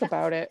could think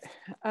about it?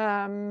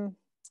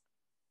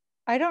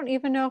 I don't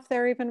even know if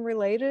they're even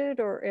related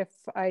or if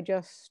I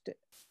just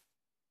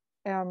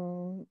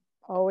am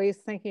always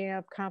thinking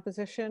of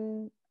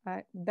composition.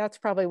 That's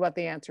probably what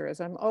the answer is.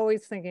 I'm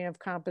always thinking of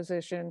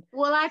composition.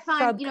 Well, I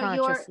find,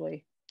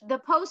 subconsciously. The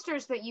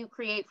posters that you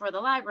create for the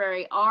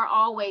library are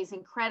always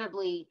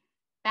incredibly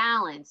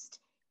balanced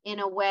in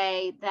a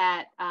way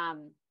that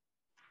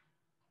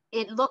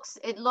it looks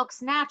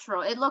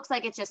natural. It looks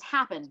like it just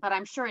happened, but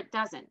I'm sure it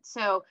doesn't.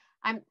 So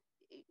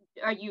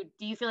do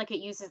you feel like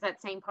it uses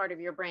that same part of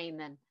your brain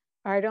then?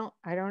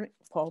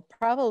 Well,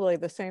 probably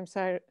the same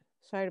side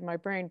of my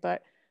brain,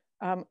 but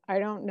I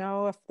don't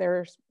know if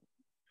there's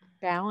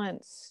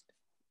balanced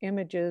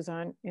images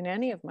in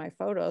any of my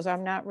photos.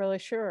 I'm not really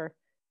sure.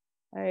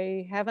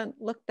 I haven't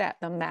looked at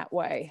them that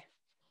way.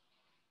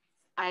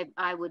 I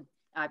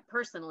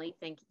personally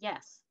think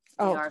yes.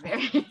 They Oh, are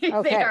very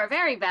okay. They are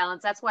very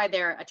balanced. That's why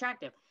they're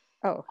attractive.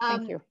 Oh,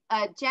 thank you.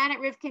 Janet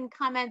Rivkin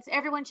comments,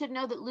 everyone should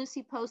know that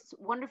Lucy posts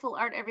wonderful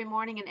art every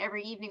morning and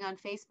every evening on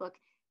Facebook,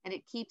 and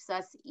it keeps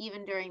us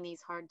even during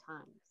these hard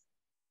times.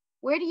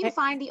 Where do you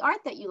find the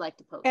art that you like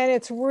to post? And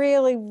it's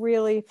really,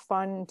 really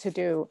fun to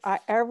do.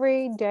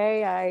 Every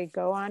day I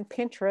go on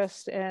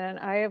Pinterest and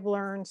I have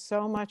learned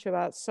so much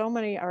about so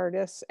many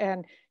artists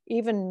and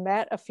even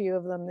met a few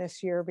of them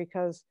this year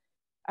because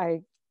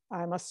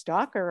I'm a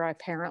stalker,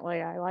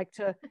 apparently. I like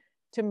to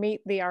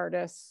meet the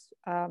artists.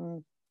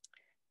 So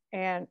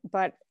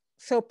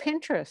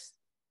Pinterest,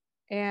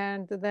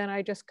 and then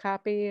I just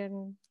copy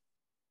and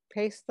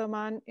paste them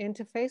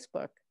into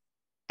Facebook.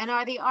 And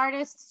are the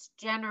artists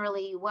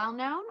generally well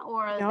known,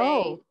 or are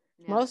No,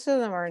 most of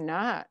them are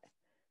not.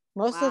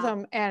 Most of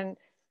them, and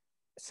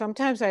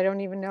sometimes I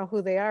don't even know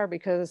who they are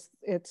because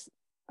it's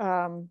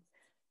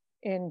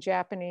in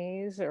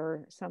Japanese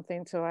or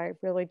something, so I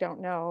really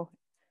don't know.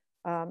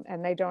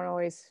 And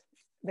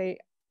they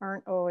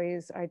aren't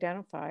always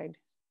identified,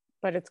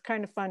 but it's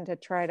kind of fun to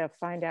try to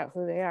find out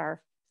who they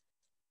are.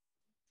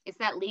 Is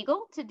that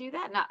legal to do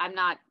that? No, I'm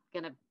not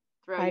gonna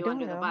throw you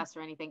under the bus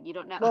or anything. You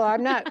don't know. Well,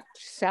 I'm not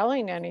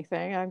selling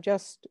anything. I'm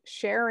just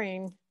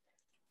sharing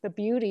the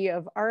beauty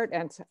of art.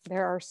 And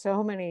there are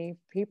so many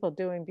people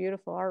doing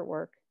beautiful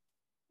artwork.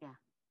 Yeah.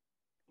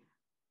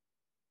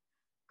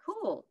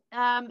 Cool.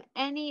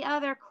 Any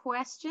other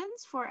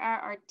questions for our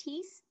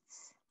artistes?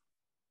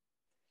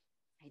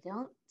 I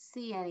don't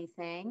see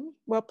anything.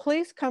 Well,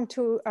 please go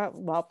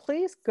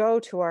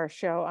to our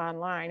show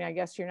online. I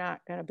guess you're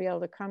not going to be able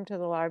to come to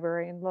the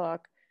library and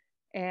look.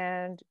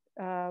 And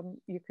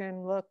you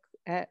can look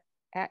at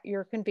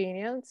your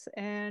convenience,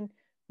 and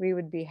we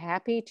would be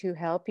happy to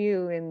help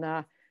you in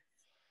the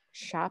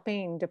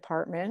shopping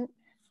department.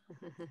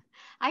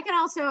 I can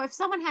also, if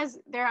someone has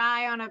their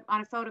eye on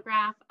a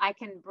photograph, I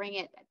can bring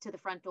it to the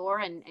front door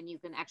and you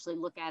can actually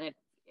look at it.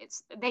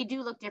 They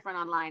do look different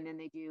online than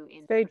they do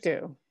in person. They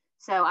do.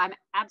 So I'm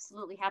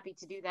absolutely happy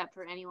to do that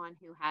for anyone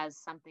who has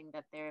something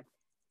that they've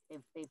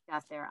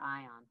got their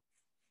eye on.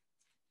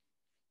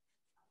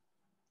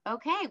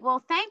 Okay,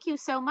 well, thank you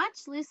so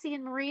much, Lucy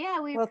and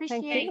Maria. We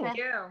appreciate Thank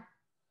you.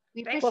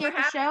 We appreciate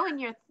the show and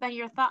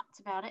your thoughts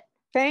about it.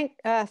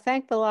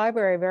 Thank the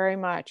library very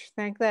much.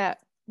 Thank that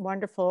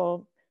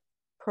wonderful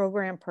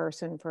program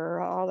person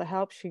for all the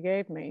help she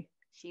gave me.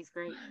 She's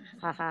great.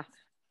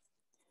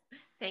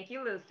 Thank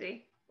you,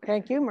 Lucy.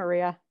 Thank you,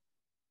 Maria.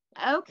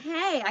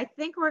 Okay, I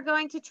think we're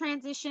going to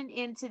transition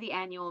into the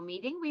annual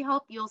meeting. We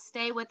hope you'll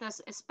stay with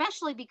us,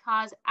 especially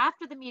because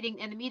after the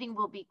meeting, and the meeting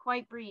will be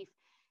quite brief,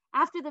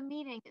 after the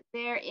meeting,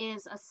 there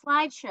is a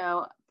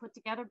slideshow put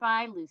together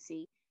by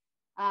Lucy.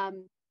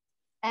 And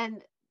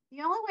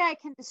the only way I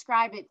can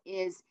describe it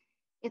is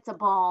it's a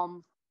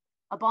balm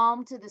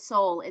to the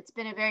soul. It's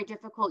been a very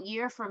difficult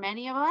year for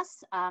many of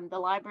us. The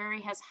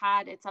library has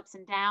had its ups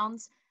and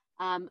downs,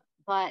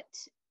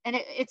 and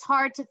it's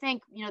hard to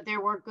think,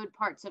 there were good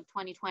parts of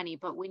 2020,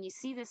 but when you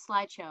see this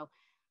slideshow,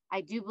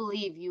 I do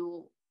believe you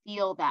will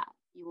feel that.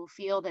 You will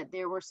feel that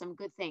there were some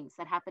good things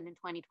that happened in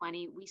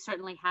 2020. We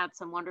certainly had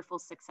some wonderful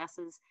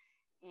successes,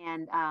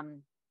 and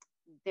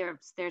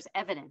there's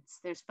evidence,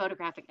 there's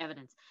photographic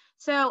evidence.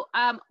 So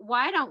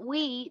why don't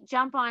we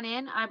jump on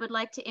in? I would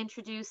like to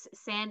introduce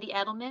Sandy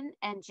Edelman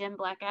and Jim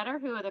Blackadder,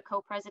 who are the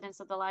co-presidents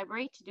of the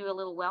library, to do a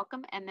little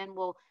welcome, and then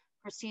we'll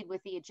proceed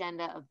with the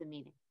agenda of the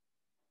meeting.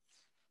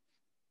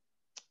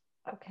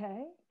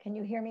 Okay, can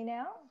you hear me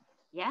now?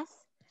 Yes.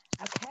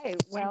 Okay,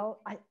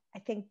 well, I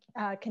think,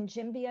 can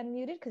Jim be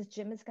unmuted? Because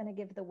Jim is going to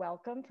give the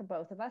welcome for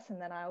both of us,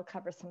 and then I'll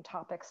cover some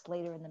topics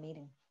later in the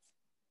meeting.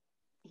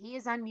 He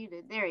is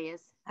unmuted. There he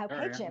is.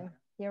 Okay, Jim,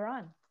 you're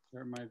on.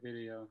 Start my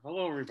video.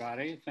 Hello,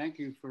 everybody. Thank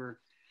you for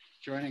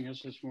joining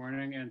us this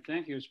morning, and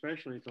thank you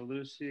especially to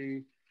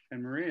Lucy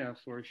and Maria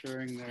for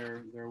sharing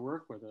their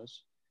work with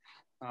us.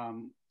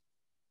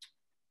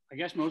 I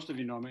guess most of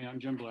you know me. I'm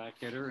Jim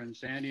Blackadder, and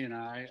Sandy and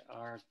I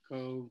are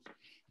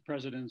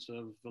co-presidents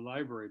of the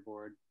library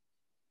board.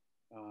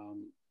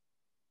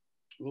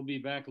 We'll be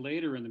back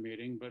later in the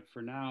meeting, but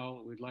for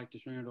now, we'd like to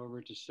turn it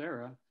over to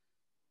Sarah,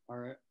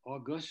 our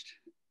august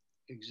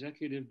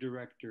executive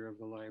director of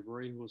the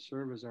library, who will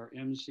serve as our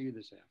MC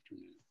this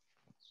afternoon.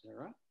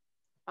 Sarah?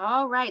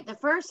 All right, the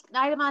first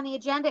item on the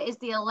agenda is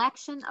the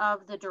election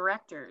of the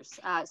directors.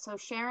 So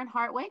Sharon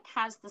Hartwick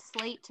has the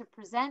slate to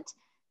present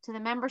to the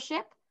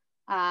membership.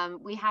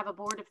 We have a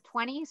board of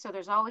 20, so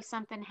there's always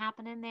something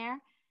happening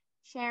there.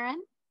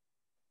 Sharon?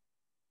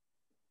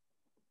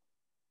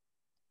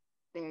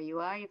 There you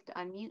are, you have to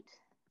unmute.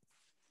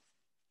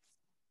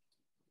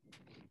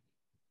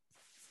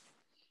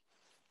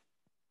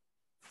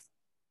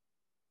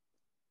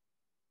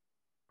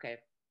 Okay.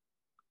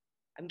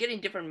 I'm getting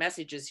different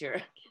messages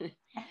here.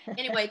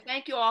 Anyway,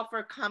 thank you all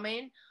for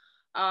coming.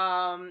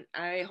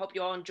 I hope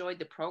you all enjoyed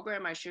the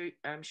program.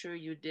 I'm sure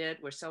you did.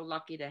 We're so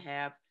lucky to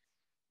have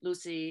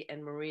Lucy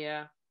and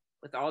Maria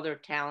with all their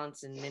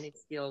talents and many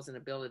skills and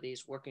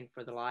abilities working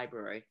for the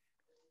library.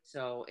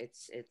 So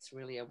it's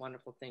really a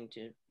wonderful thing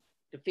to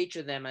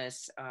feature them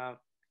as for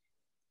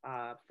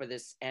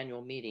this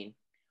annual meeting.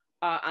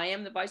 I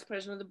am the vice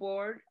president of the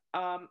board,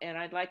 and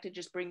I'd like to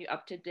just bring you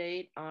up to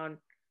date on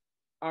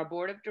our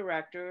board of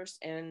directors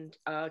and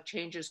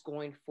changes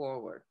going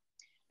forward.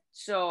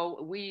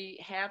 So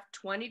we have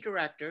 20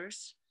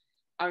 directors.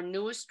 Our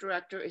newest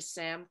director is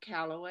Sam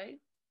Calloway.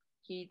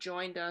 He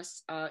joined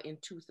us in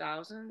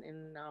 2000,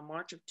 in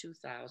March of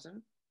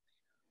 2000.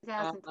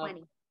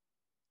 2020.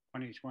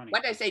 2020.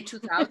 What did I say,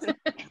 2000?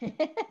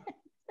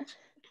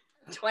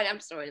 20, I'm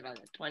sorry about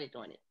that,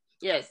 2020.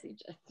 Yes, he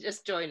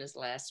just joined us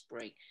last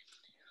spring.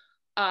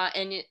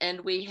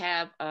 And we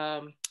have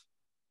a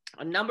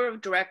number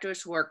of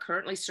directors who are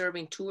currently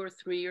serving 2 or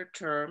 3 year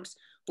terms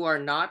who are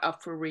not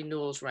up for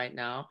renewals right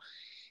now.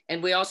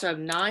 And we also have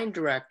 9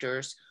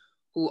 directors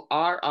who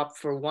are up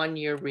for 1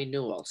 year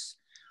renewals.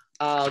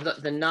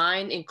 The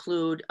 9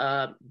 include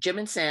Jim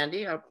and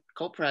Sandy, our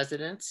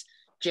co-presidents,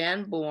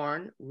 Jan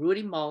Bourne,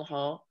 Rudy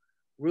Mulhall,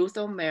 Ruth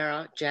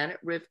O'Mara, Janet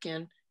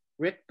Rivkin,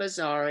 Rick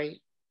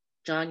Bazzari,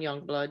 John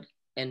Youngblood,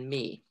 and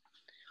me.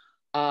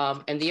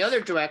 And the other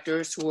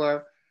directors who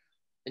are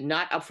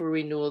not up for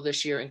renewal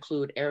this year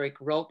include Eric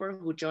Roper,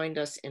 who joined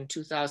us in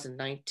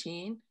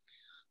 2019,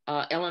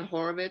 Ellen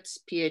Horowitz,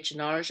 P.H.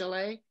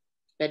 Nargelet,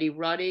 Betty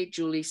Ruddy,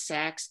 Julie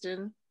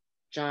Saxton,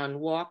 John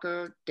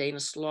Walker, Dana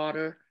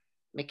Slaughter,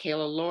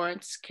 Michaela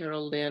Lawrence,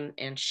 Carol Lynn,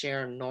 and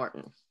Sharon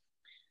Norton.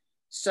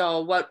 So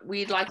what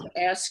we'd like to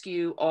ask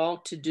you all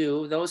to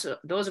do, those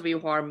of you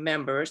who are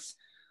members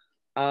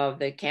of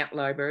the Kent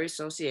Library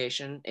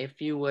Association,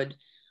 if you would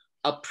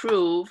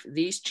approve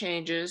these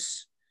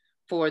changes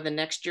for the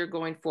next year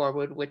going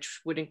forward,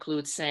 which would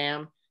include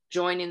Sam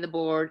joining the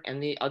board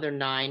and the other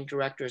 9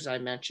 directors I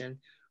mentioned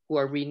who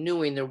are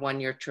renewing their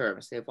 1 year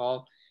terms. They've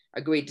all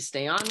agreed to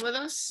stay on with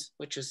us,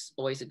 which is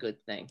always a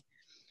good thing.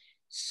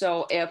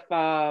 So if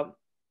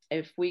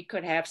we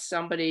could have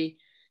somebody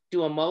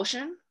do a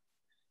motion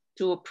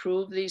to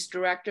approve these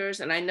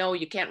directors, and I know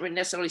you can't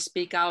necessarily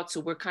speak out,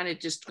 so we're kind of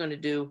just going to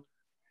do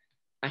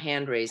a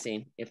hand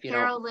raising. If you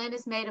Carol Lynn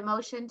has made a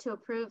motion to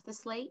approve the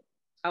slate.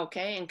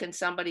 Okay, and can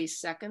somebody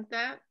second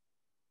that?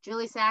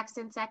 Julie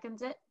Saxton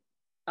seconds it.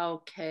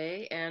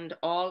 Okay, and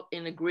all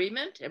in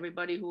agreement?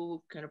 Everybody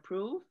who can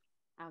approve?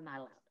 I'm not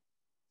allowed.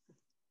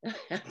 I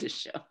have to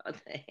show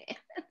the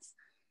hands.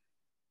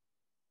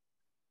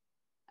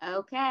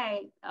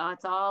 Okay,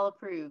 it's all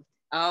approved.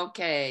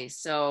 Okay,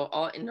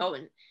 so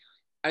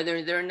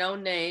there are no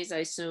nays, I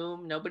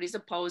assume. Nobody's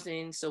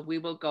opposing, so we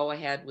will go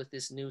ahead with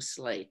this new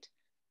slate.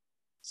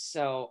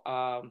 So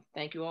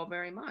thank you all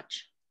very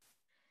much.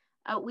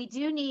 We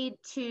do need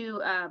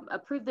to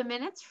approve the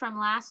minutes from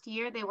last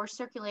year. They were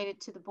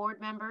circulated to the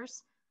board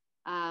members.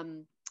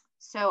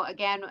 So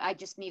again, I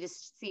just need to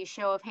see a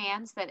show of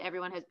hands that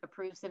everyone has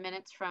approves the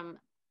minutes from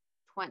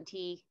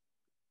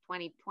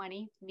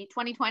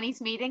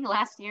 2020's meeting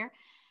last year.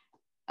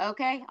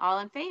 Okay, all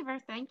in favor.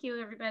 Thank you,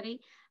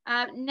 everybody.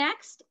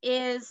 Next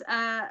is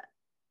a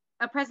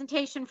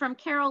presentation from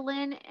Carol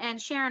Lynn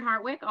and Sharon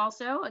Hartwick,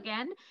 also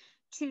again,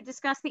 to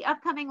discuss the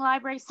upcoming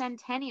library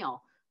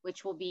centennial,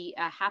 which will be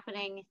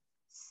happening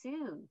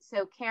soon.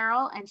 So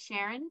Carol and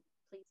Sharon,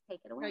 please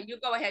take it away. You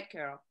go ahead,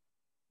 Carol.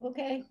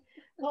 Okay.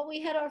 Well,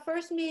 we had our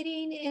first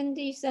meeting in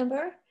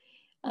December,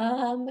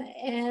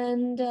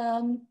 and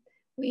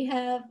we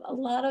have a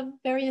lot of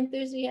very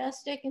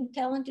enthusiastic and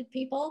talented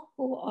people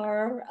who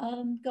are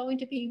going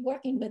to be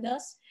working with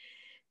us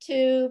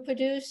to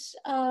produce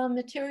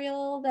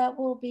material that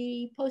will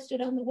be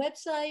posted on the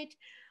website.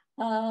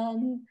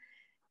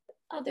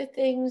 Other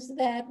things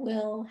that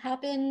will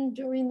happen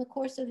during the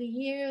course of the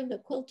year,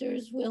 the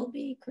quilters will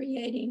be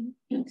creating,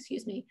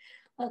 excuse me,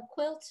 a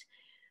quilt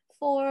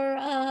for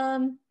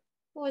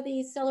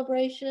the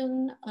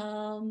celebration,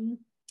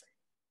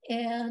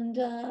 and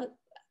a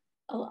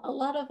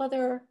lot of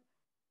other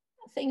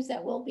things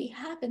that will be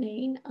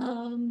happening.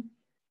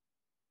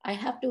 I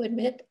have to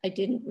admit, I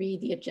didn't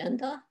read the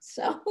agenda,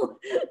 so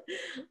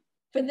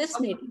for this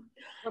meeting.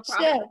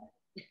 So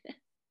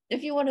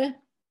if you want to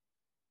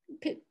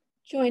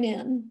join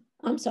in,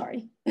 I'm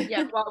sorry.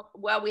 Yeah,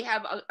 well, we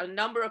have a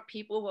number of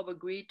people who have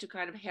agreed to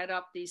kind of head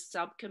up these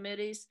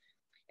subcommittees,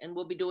 and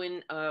we'll be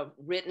doing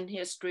written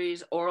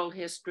histories, oral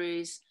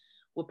histories.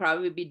 We'll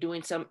probably be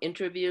doing some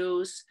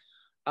interviews.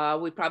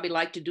 We'd probably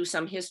like to do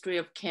some history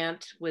of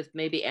Kent with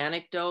maybe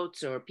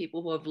anecdotes or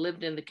people who have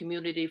lived in the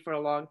community for a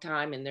long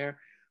time and their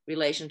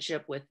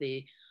relationship with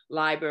the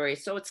library.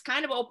 So it's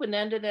kind of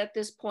open-ended at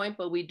this point,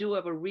 but we do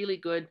have a really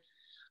good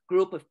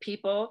group of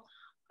people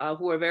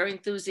who are very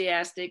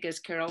enthusiastic, as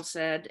Carol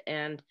said,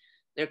 and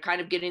they're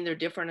kind of getting their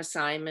different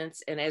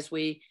assignments. And as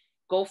we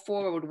go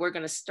forward, we're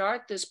going to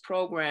start this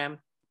program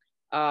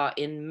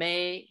in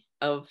May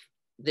of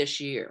this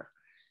year.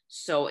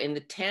 So in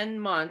the 10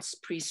 months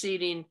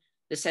preceding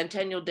the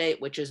centennial date,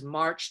 which is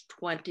March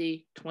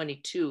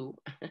 2022,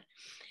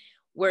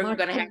 we're going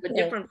to have a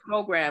different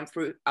program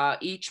for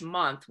each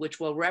month, which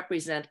will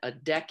represent a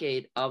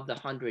decade of the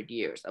 100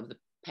 years, of the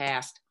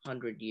past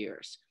 100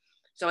 years.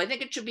 So I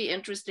think it should be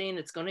interesting.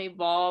 It's going to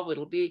evolve.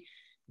 It'll be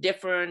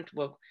different.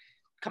 We'll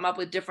come up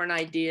with different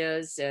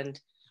ideas, and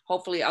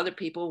hopefully other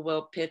people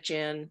will pitch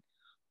in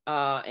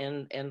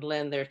and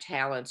lend their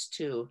talents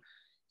too.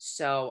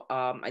 So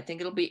I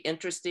think it'll be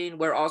interesting.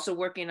 We're also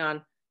working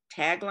on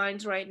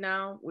taglines right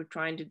now. We're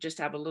trying to just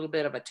have a little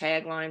bit of a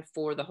tagline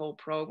for the whole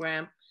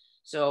program.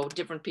 So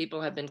different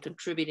people have been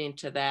contributing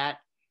to that,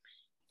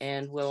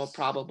 and we'll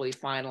probably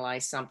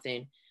finalize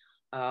something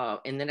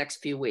in the next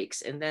few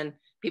weeks. And then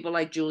people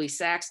like Julie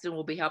Saxton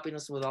will be helping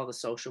us with all the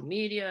social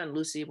media, and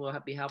Lucy will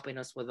be helping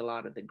us with a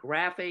lot of the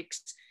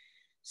graphics.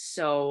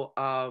 So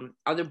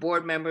other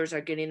board members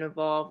are getting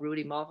involved.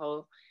 Rudy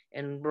Mulho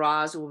and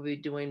Roz will be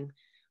doing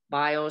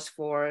bios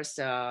for us.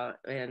 So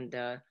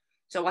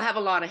we'll have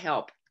a lot of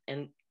help.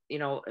 And, you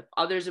know, if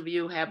others of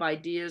you have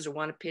ideas or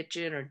want to pitch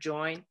in or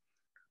join,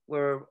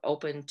 we're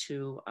open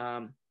to,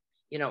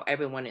 you know,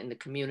 everyone in the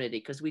community,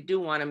 because we do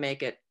want to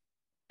make it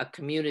a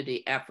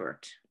community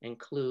effort,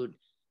 include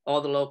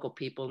all the local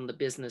people and the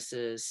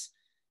businesses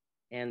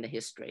and the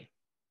history.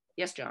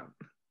 Yes, John.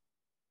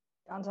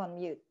 John's on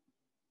mute.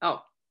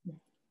 Oh.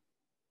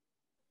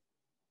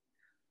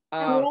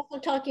 And we're also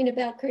talking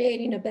about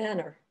creating a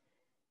banner.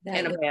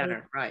 And a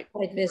banner, right.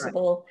 Quite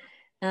visible,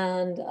 right.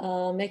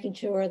 And making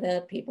sure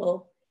that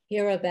people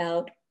hear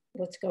about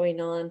what's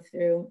going on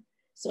through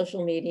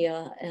social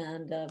media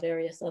and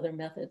various other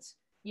methods.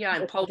 Yeah,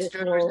 and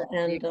posters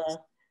and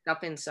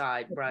stuff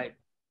inside, right.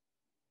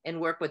 And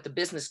work with the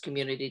business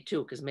community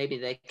too, because maybe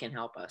they can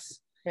help us.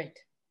 Right.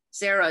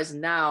 Sarah is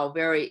now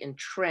very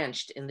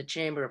entrenched in the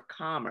Chamber of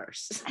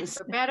Commerce.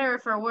 For better or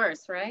for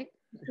worse, right?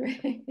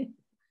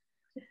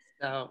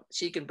 So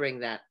she can bring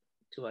that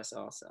to us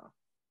also.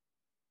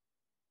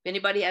 If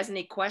anybody has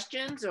any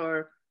questions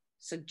or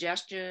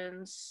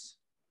suggestions,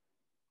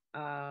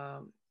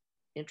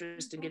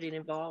 interest in getting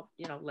involved,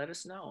 you know, let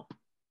us know.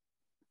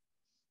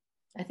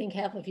 I think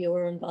half of you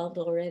are involved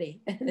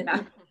already. And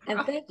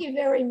thank you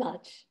very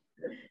much.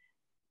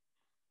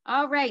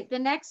 All right, the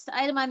next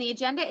item on the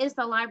agenda is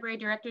the library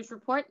director's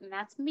report, and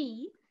that's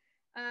me.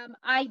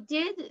 I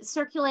did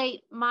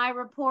circulate my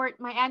report,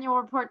 my annual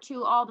report,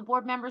 to all the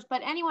board members,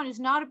 but anyone who's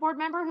not a board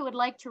member who would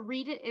like to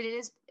read it,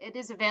 it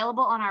is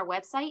available on our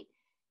website.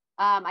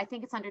 I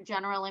think it's under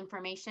general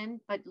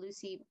information, but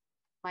Lucy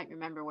might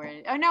remember where it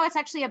is. Oh no, it's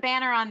actually a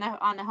banner on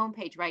the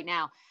homepage right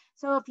now.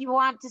 So if you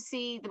want to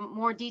see the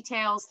more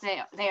details,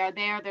 they are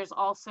there. There's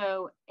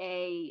also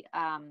a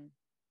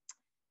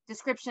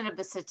description of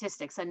the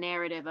statistics, a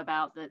narrative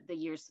about the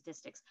year's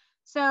statistics.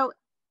 So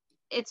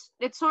it's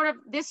sort of,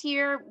 this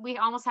year we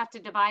almost have to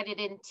divide it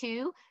in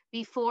two,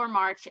 before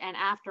March and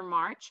after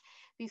March.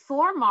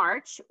 Before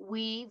March,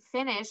 we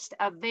finished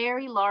a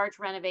very large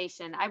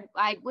renovation.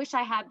 I wish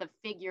I had the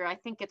figure. I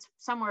think it's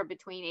somewhere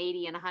between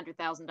 $80,000 and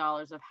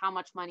 $100,000 of how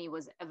much money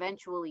was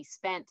eventually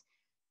spent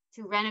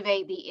to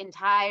renovate the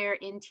entire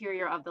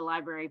interior of the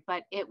library.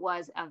 But it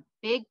was a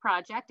big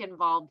project,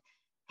 involved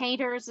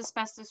painters,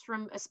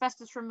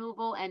 asbestos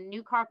removal, and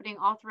new carpeting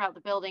all throughout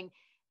the building,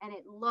 and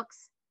it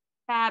looks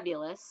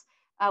fabulous.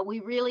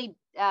 We really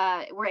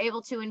were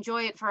able to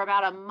enjoy it for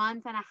about a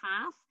month and a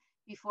half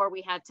before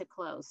we had to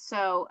close.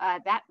 So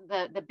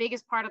the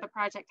biggest part of the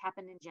project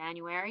happened in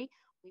January.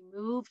 We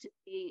moved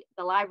the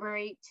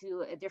library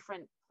to a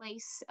different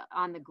place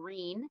on the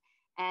green,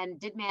 and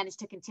did manage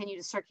to continue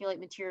to circulate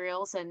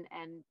materials and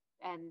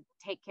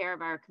take care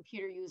of our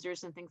computer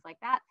users and things like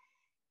that.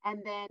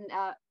 And then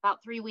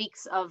about 3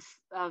 weeks of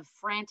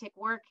frantic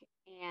work,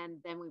 and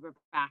then we were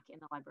back in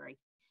the library.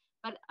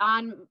 But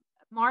on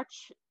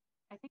March,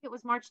 I think it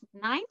was March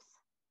 9th,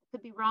 I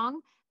could be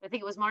wrong, but I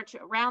think it was March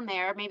around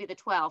there, maybe the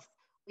 12th,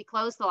 we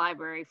closed the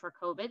library for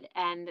COVID,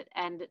 and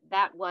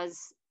that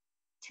was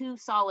 2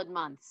 solid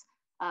months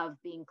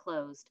of being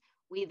closed.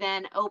 We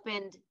then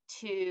opened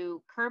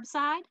to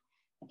curbside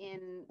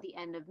in the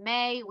end of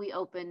May. We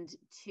opened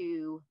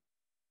to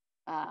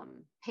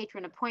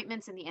patron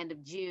appointments in the end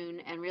of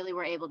June, and really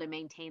were able to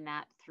maintain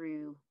that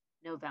through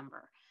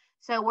November.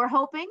 So we're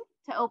hoping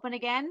to open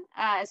again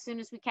as soon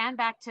as we can,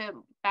 back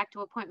to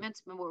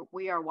appointments.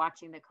 We are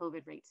watching the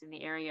COVID rates in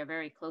the area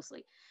very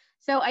closely.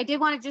 So I did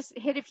want to just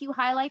hit a few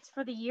highlights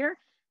for the year.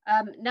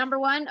 Number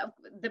one,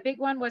 the big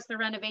one was the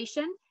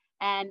renovation,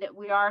 and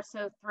we are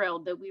so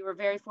thrilled that we were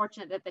very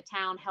fortunate that the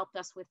town helped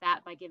us with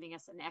that by giving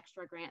us an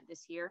extra grant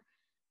this year.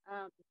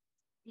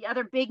 The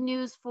other big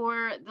news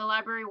for the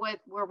library was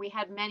where we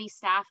had many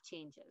staff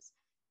changes.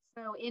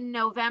 So in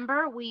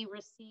November, we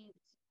received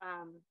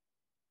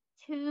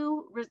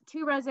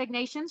two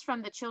resignations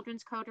from the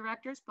children's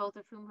co-directors, both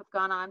of whom have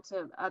gone on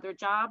to other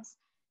jobs.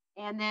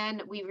 And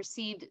then we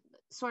received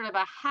sort of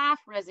a half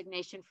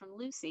resignation from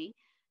Lucy,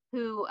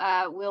 who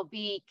will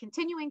be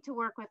continuing to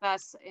work with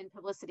us in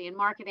publicity and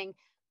marketing,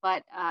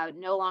 but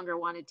no longer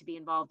wanted to be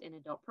involved in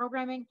adult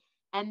programming.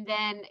 And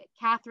then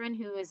Catherine,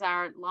 who is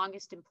our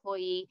longest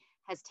employee,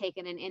 has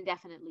taken an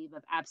indefinite leave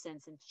of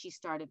absence, and she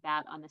started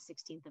that on the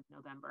 16th of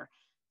November.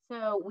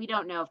 So we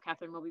don't know if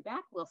Catherine will be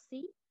back. We'll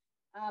see.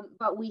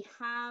 But we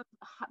have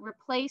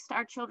replaced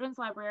our children's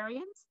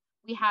librarians.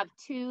 We have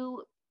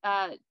two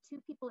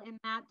people in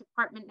that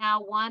department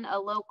now. One, a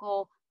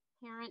local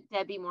parent,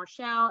 Debbie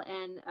Morshell,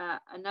 and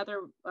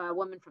another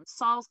woman from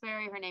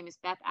Salisbury. Her name is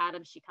Beth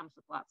Adams. She comes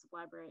with lots of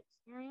library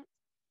experience.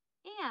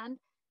 And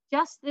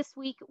just this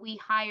week, we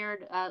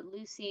hired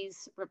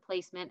Lucy's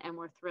replacement, and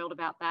we're thrilled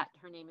about that.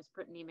 Her name is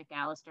Brittany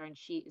McAllister, and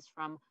she is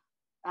from,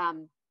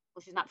 well,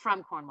 she's not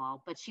from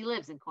Cornwall, but she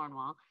lives in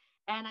Cornwall.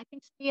 And I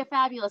think she'll be a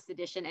fabulous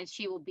addition, and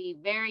she will be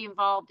very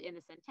involved in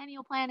the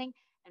centennial planning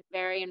and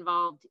very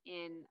involved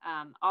in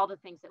all the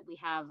things that we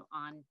have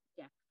on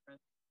deck for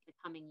the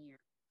coming year.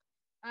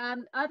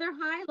 Other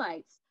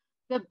highlights,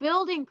 the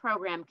building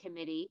program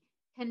committee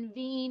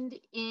convened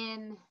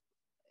in,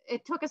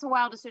 it took us a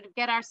while to sort of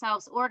get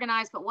ourselves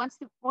organized, but once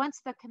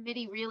the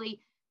committee really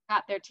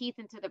got their teeth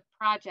into the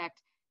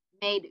project,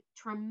 made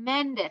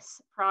tremendous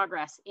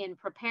progress in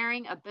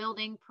preparing a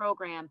building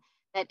program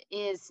that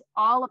is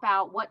all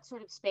about what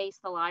sort of space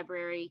the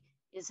library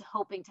is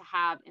hoping to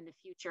have in the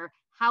future,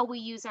 how we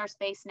use our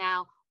space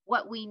now,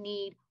 what we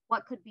need,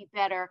 what could be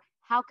better,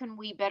 how can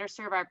we better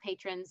serve our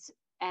patrons.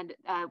 And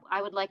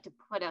I would like to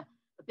put a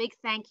big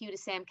thank you to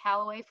Sam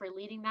Calloway for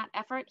leading that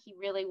effort. He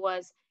really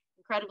was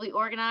incredibly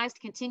organized,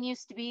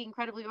 continues to be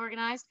incredibly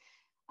organized.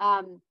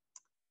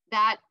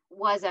 That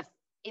was a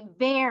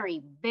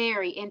very,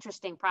 very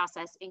interesting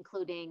process,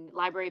 including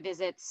library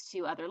visits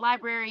to other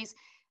libraries.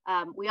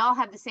 We all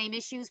have the same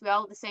issues, we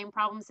all have the same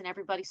problems, and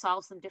everybody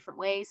solves them different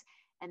ways.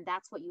 And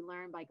that's what you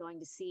learn by going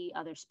to see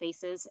other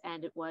spaces.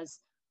 And it was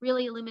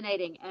really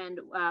illuminating. And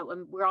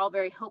we're all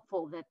very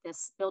hopeful that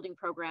this building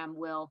program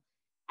will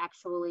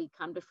actually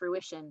come to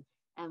fruition,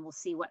 and we'll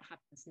see what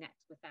happens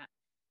next with that.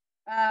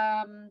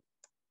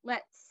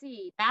 Let's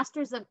see,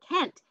 Masters of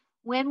Kent.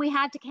 When we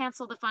had to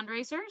cancel the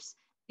fundraisers,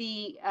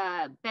 the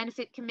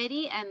benefit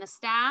committee and the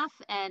staff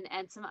and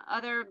some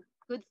other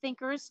good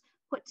thinkers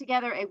put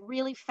together a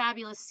really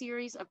fabulous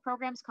series of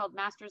programs called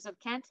Masters of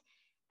Kent.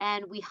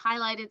 And we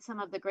highlighted some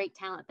of the great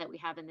talent that we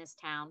have in this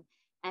town.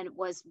 And it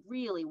was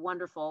really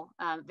wonderful,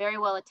 very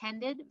well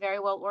attended, very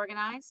well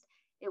organized.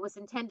 It was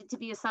intended to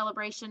be a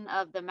celebration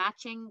of the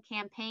matching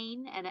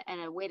campaign and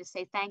a way to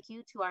say thank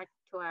you to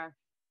our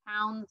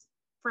town's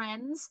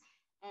friends.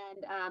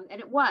 And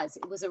it was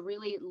a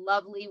really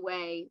lovely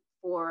way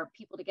for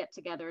people to get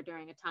together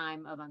during a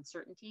time of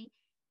uncertainty.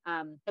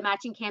 The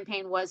matching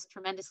campaign was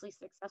tremendously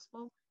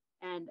successful,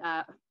 and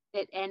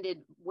it ended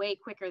way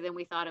quicker than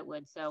we thought it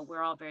would. So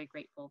we're all very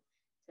grateful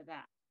to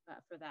that,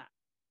 for that.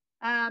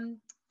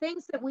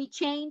 Things that we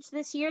changed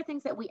this year,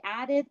 things that we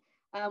added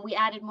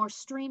more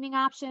streaming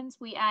options.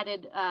 We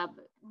added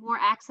more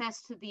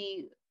access to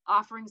the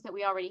offerings that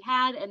we already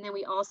had. And then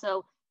we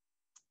also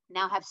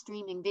now have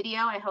streaming video.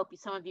 I hope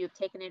some of you have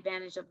taken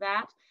advantage of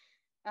that.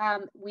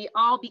 We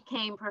all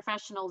became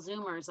professional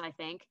Zoomers, I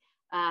think.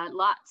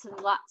 Lots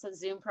and lots of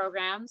Zoom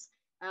programs,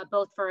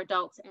 both for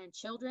adults and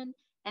children.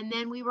 And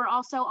then we were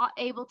also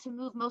able to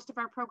move most of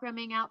our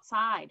programming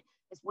outside.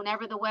 As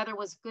whenever the weather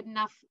was good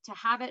enough to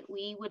have it,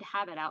 we would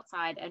have it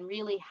outside, and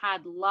really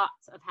had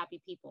lots of happy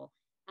people.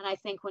 And I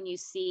think when you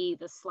see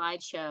the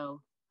slideshow,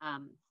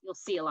 you'll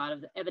see a lot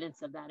of the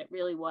evidence of that. It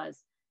really was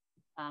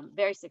a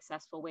very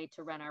successful way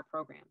to run our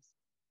programs.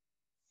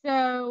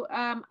 So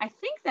I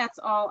think that's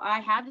all I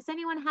have. Does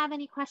anyone have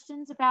any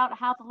questions about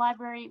how the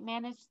library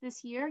managed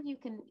this year? You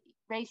can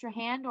raise your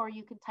hand or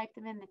you can type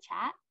them in the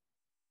chat.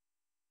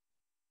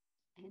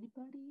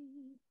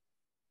 Anybody?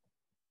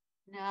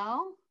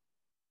 No?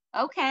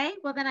 Okay,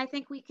 well then I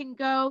think we can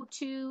go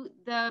to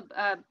the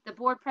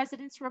board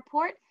president's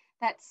report.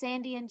 That's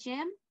Sandy and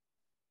Jim.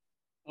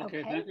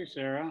 Okay, thank you,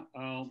 Sarah.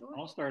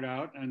 I'll start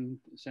out and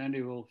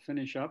Sandy will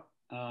finish up.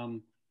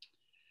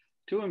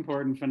 Two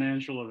important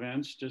financial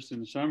events. Just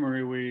in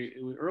summary, we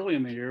early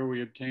in the year,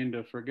 we obtained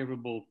a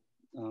forgivable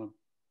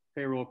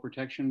payroll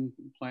protection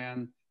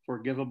plan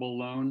forgivable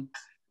loan,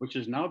 which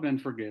has now been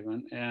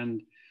forgiven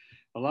and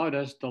allowed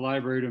us, the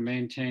library, to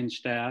maintain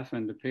staff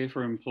and to pay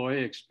for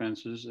employee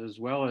expenses, as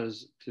well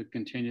as to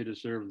continue to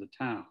serve the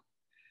town.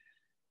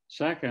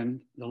 Second,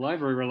 the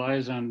library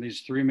relies on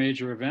these three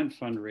major event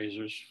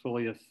fundraisers,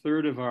 fully a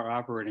third of our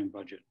operating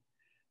budget: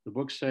 the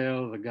book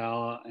sale, the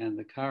gala, and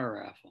the car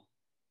raffle.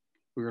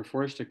 We were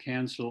forced to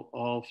cancel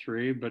all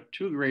three, but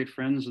two great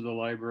friends of the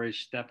library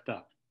stepped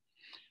up.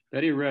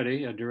 Betty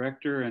Reddy, a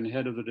director and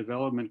head of the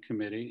development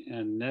committee,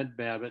 and Ned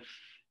Babbitt,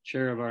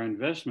 chair of our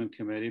investment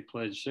committee,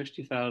 pledged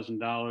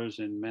 $60,000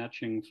 in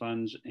matching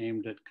funds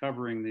aimed at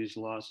covering these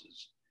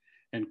losses.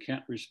 And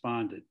Kent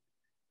responded,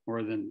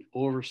 more than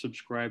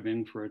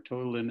oversubscribing for a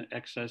total in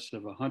excess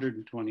of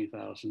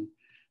 $120,000,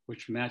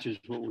 which matches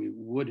what we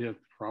would have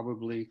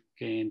probably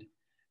gained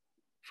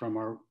from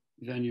our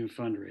venue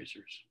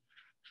fundraisers.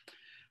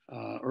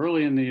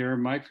 Early in the year,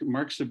 Mark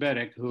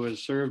Sabetic, who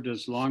has served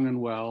as long and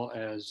well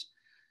as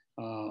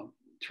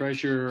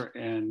treasurer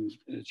and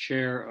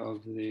chair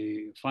of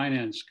the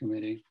finance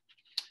committee,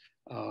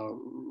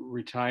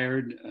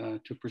 retired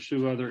to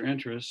pursue other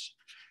interests.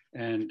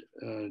 And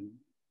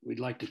we'd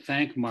like to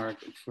thank Mark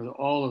for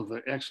all of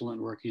the excellent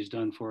work he's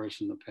done for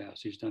us in the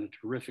past. He's done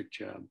a terrific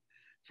job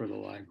for the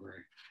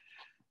library.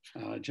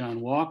 John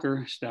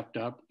Walker stepped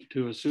up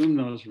to assume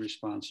those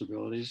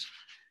responsibilities.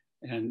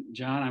 And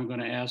John, I'm going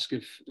to ask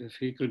if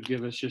he could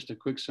give us just a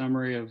quick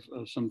summary of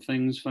some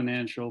things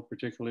financial,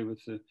 particularly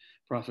with the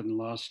profit and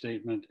loss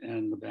statement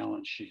and the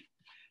balance sheet.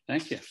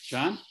 Thank you.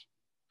 John?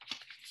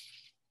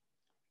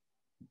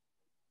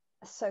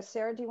 So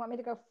Sarah, do you want me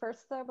to go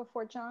first though,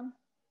 before John?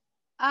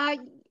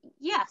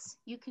 Yes,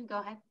 you can go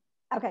ahead.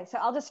 Okay, so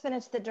I'll just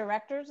finish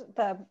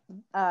the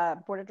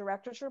board of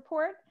directors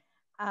report.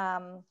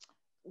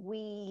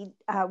 We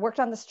worked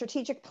on the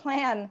strategic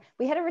plan.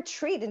 We had a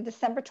retreat in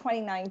December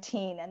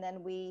 2019, and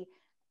then we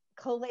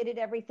collated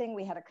everything.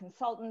 We had a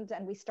consultant,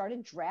 and we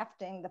started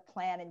drafting the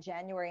plan in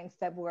January and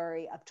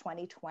February of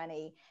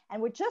 2020.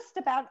 And we're just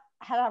about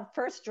had our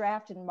first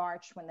draft in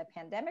March when the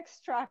pandemic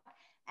struck.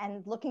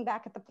 And looking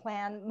back at the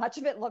plan, much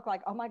of it looked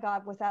like, oh my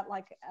God, was that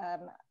like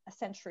a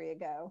century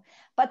ago?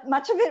 But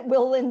much of it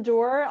will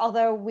endure,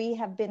 although we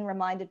have been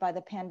reminded by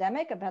the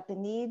pandemic about the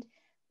need.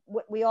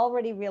 What we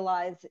already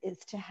realize is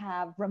to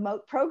have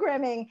remote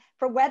programming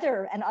for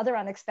weather and other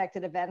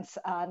unexpected events,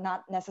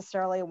 not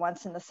necessarily a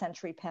once in the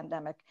century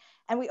pandemic.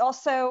 And we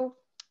also,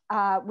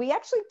 we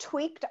actually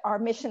tweaked our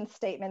mission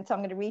statement. So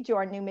I'm going to read you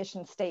our new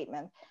mission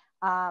statement.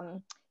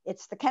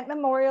 It's the Kent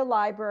Memorial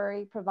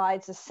Library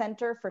provides a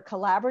center for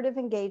collaborative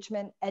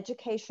engagement,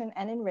 education,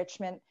 and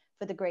enrichment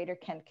for the greater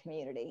Kent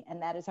community.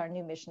 And that is our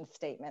new mission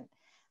statement.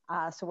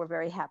 So we're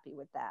very happy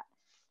with that.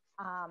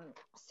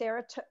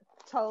 Sarah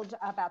told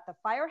about the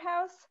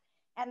firehouse,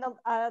 and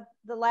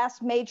the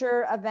last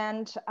major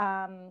event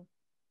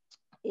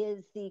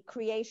is the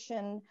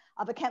creation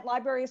of a Kent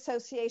Library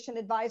Association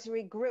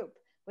advisory group,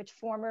 which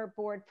former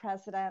board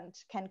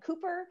president Ken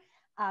Cooper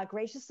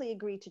graciously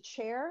agreed to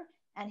chair,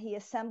 and he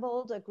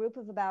assembled a group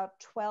of about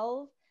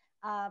 12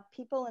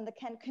 people in the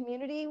Kent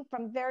community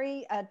from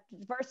very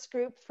diverse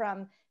group,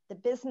 from the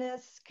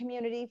business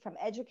community, from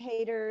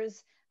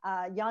educators,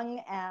 young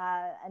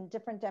and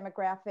different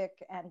demographic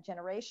and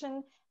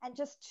generation, and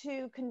just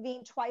to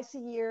convene twice a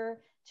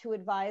year to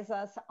advise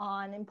us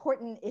on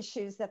important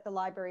issues that the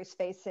library is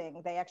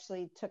facing. They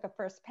actually took a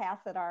first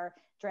pass at our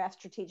draft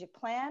strategic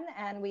plan,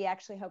 and we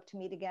actually hope to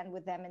meet again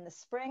with them in the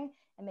spring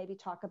and maybe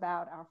talk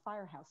about our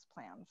firehouse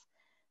plans.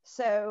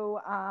 So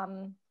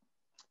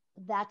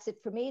that's it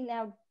for me.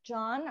 Now,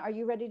 John, are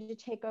you ready to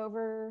take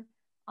over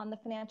on the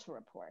financial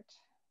report?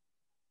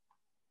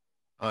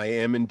 I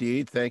am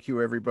indeed. Thank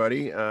you,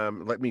 everybody.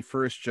 Let me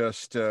first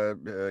just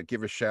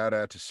give a shout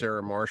out to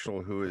Sarah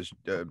Marshall, who has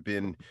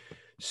been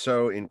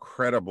so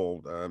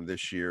incredible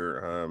this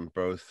year,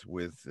 both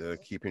with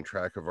keeping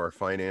track of our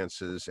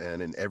finances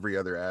and in every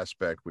other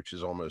aspect, which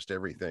is almost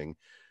everything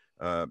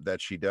that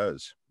she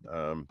does.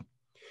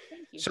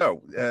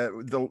 So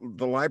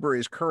the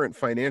library's current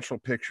financial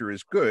picture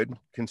is good,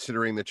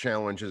 considering the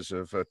challenges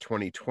of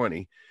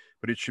 2020.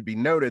 But it should be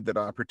noted that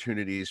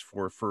opportunities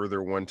for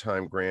further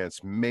one-time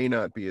grants may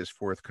not be as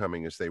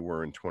forthcoming as they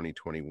were in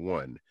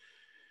 2021.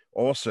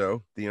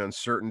 Also, the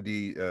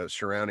uncertainty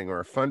surrounding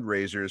our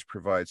fundraisers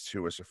provides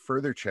to us a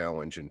further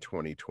challenge in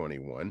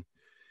 2021.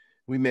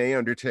 We may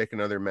undertake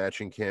another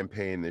matching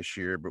campaign this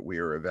year, but we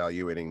are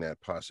evaluating that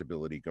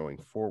possibility going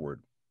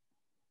forward.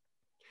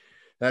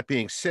 That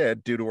being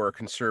said, due to our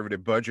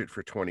conservative budget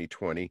for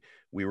 2020,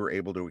 we were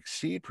able to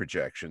exceed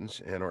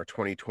projections, and our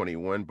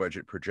 2021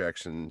 budget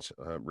projections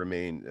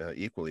remain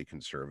equally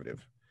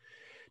conservative.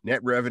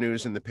 Net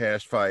revenues in the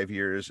past 5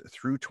 years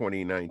through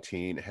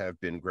 2019 have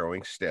been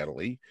growing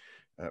steadily.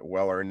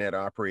 While our net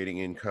operating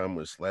income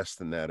was less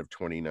than that of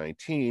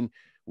 2019,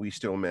 we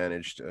still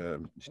managed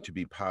to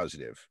be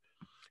positive.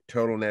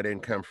 Total net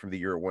income from the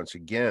year once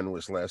again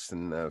was less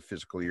than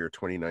fiscal year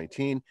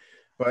 2019,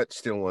 but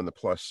still on the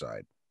plus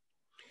side.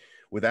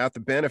 Without the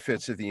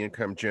benefits of the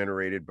income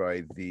generated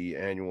by the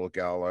annual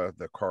gala,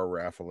 the car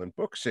raffle, and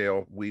book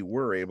sale, we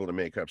were able to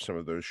make up some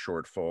of those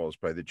shortfalls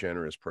by the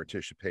generous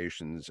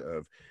participations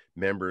of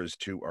members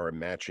to our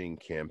matching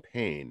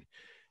campaign.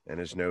 And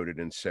as noted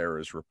in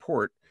Sarah's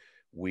report,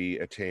 we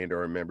attained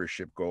our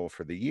membership goal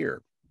for the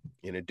year.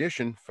 In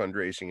addition,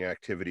 fundraising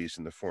activities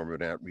in the form of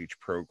an outreach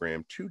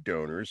program to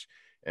donors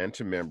and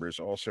to members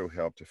also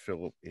helped to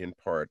fill in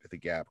part the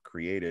gap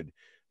created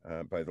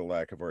by the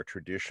lack of our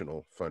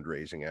traditional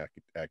fundraising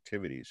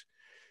activities.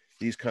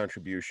 These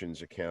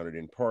contributions accounted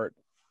in part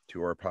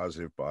to our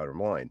positive bottom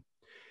line.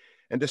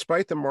 And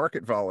despite the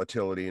market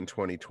volatility in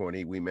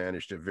 2020, we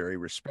managed a very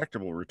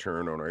respectable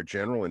return on our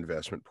general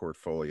investment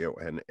portfolio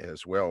and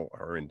as well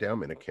our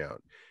endowment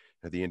account.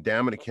 Now, the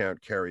endowment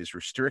account carries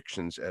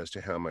restrictions as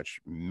to how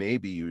much may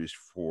be used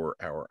for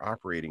our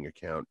operating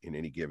account in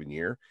any given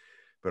year,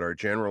 but our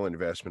general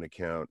investment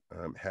account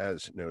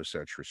has no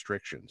such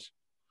restrictions.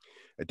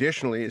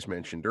 Additionally, as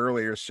mentioned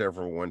earlier,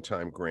 several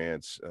one-time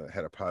grants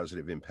had a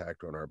positive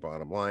impact on our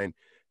bottom line,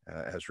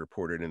 as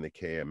reported in the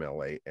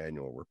KMLA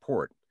annual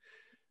report.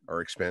 Our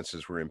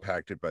expenses were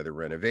impacted by the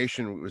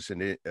renovation. It was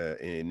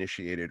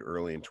initiated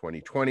early in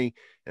 2020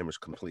 and was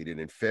completed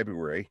in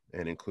February,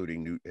 and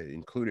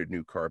included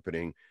new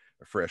carpeting,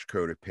 a fresh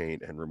coat of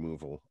paint, and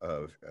removal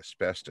of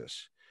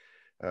asbestos.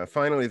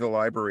 Finally, the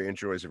library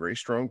enjoys a very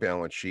strong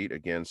balance sheet,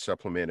 again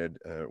supplemented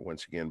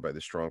once again by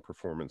the strong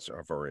performance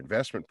of our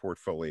investment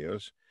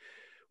portfolios.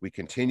 We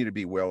continue to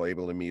be well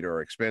able to meet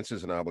our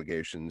expenses and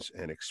obligations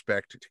and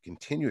expect to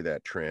continue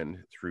that trend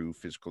through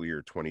fiscal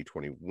year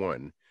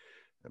 2021.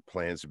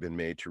 Plans have been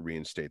made to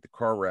reinstate the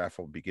car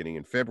raffle beginning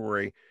in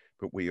February,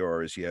 but we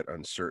are as yet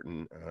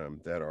uncertain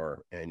that our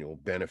annual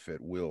benefit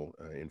will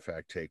in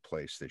fact take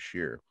place this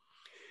year.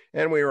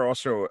 And we are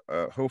also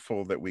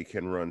hopeful that we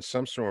can run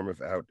some form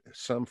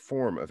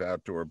of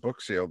outdoor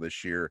book sale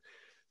this year,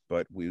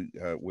 but we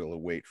will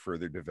await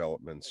further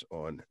developments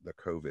on the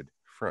COVID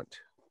front.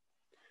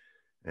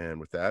 And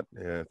with that,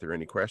 if there are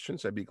any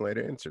questions, I'd be glad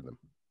to answer them.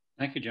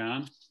 Thank you,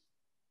 John.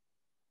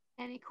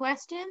 Any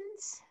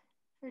questions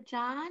for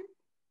John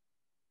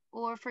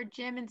or for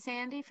Jim and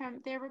Sandy from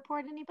their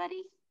report?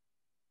 Anybody?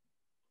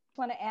 I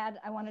want to add,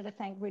 I wanted to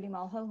thank Rudy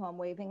Mulho, who I'm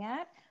waving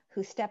at,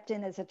 who stepped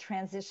in as a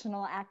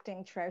transitional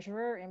acting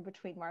treasurer in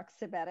between Mark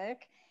Sabetic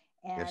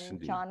and Yes,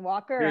 John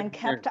Walker, and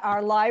kept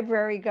our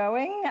library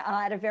going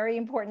at a very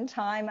important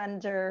time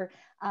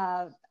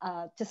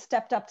just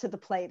stepped up to the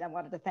plate. I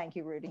wanted to thank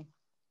you, Rudy.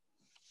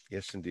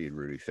 Yes, indeed,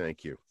 Rudy.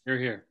 Thank you. You're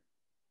here.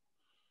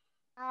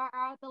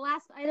 The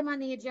last item on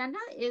the agenda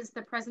is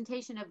the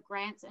presentation of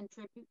grants and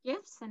tribute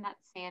gifts, and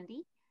that's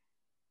Sandy.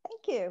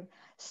 Thank you.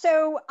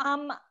 So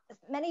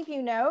many of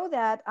you know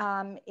that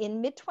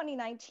in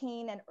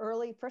mid-2019 and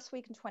early first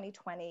week in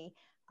 2020,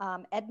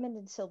 Edmund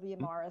and Sylvia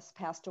Morris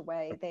passed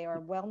away. They are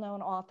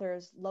well-known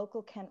authors,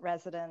 local Kent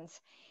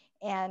residents,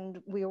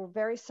 and we were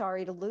very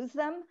sorry to lose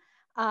them.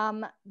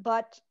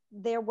 But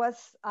there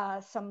was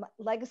some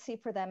legacy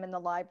for them in the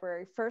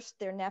library. First,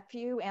 their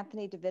nephew,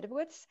 Anthony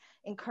Davidowitz,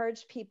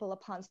 encouraged people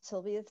upon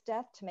Sylvia's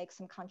death to make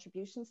some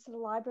contributions to the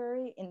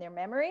library in their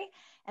memory.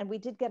 And we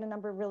did get a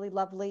number of really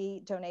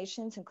lovely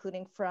donations,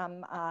 including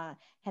from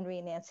Henry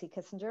and Nancy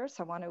Kissinger.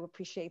 So I want to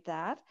appreciate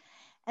that.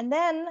 And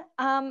then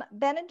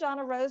Ben and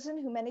Donna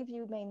Rosen, who many of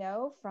you may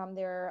know from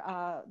their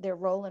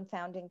role in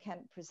founding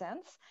Kent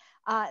Presents,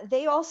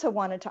 they also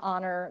wanted to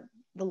honor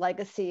the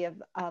legacy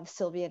of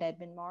Sylvia and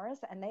Edmund Morris,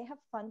 and they have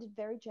funded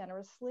very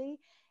generously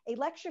a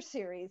lecture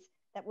series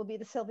that will be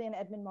the Sylvia and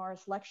Edmund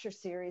Morris lecture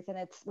series.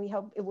 And we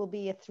hope it will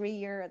be at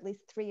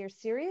least three-year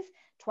series,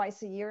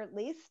 twice a year at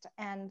least,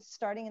 and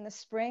starting in the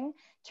spring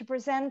to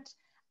present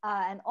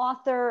an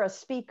author, a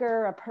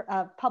speaker,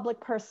 a public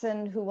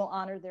person who will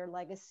honor their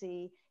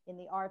legacy in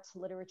the arts,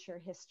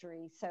 literature,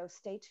 history. So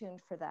stay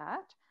tuned for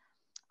that.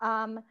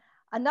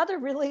 Another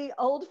really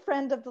old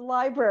friend of the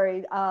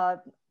library,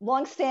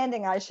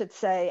 longstanding, I should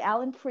say,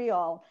 Alan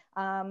Priol.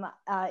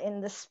 In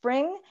the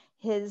spring,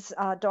 his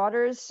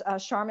daughters,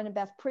 Charmin and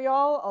Beth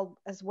Priol,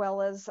 as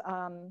well as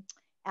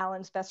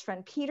Alan's best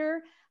friend,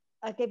 Peter,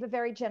 gave a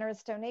very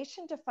generous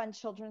donation to fund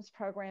children's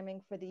programming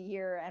for the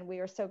year. And we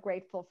are so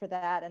grateful for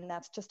that. And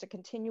that's just a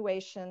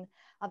continuation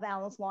of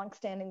Alan's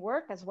longstanding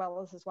work, as well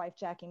as his wife,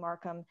 Jackie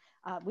Markham.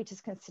 We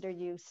just consider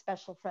you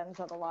special friends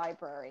of the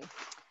library.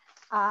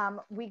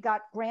 We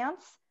got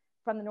grants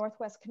from the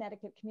Northwest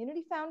Connecticut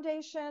Community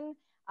Foundation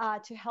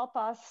to help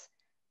us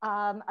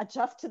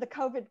adjust to the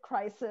COVID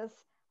crisis,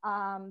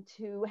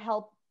 to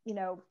help,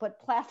 but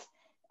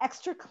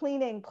extra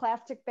cleaning,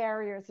 plastic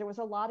barriers. There was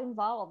a lot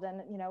involved,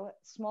 and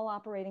small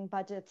operating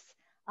budgets,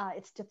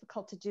 it's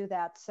difficult to do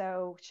that.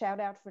 So shout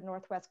out for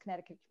Northwest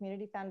Connecticut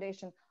Community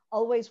Foundation,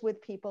 always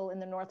with people in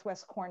the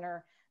Northwest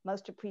corner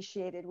most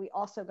appreciated. We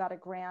also got a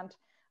grant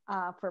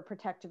for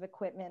protective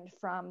equipment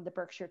from the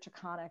Berkshire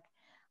Taconic.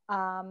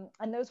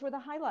 And those were the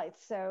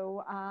highlights.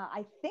 So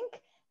I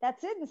think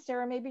that's it. And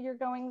Sarah, maybe you're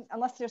going,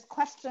 unless there's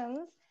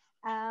questions,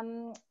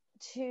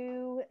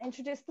 to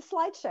introduce the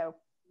slideshow.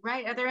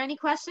 Right. Are there any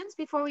questions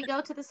before we go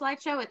to the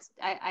slideshow?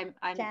 I'm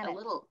Janet. a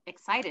little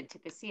excited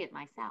to see it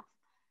myself.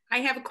 I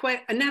have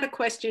not a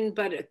question,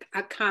 but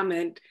a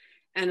comment.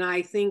 And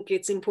I think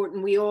it's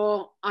important. We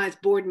all, as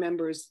board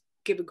members,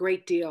 give a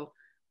great deal.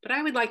 But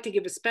I would like to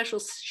give a special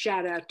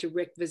shout out to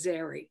Rick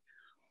Vizzeri,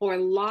 for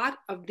a lot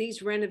of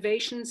these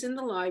renovations in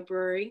the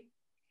library.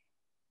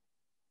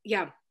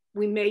 Yeah,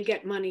 we may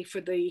get money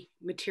for the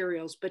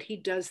materials, but he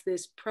does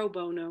this pro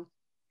bono.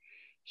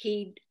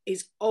 He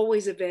is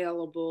always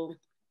available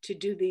to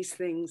do these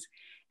things.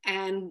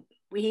 And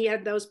he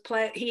had those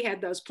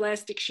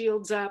plastic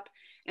shields up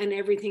and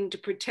everything to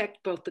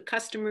protect both the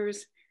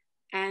customers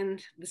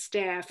and the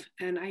staff.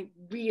 And I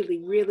really,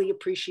 really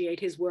appreciate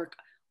his work,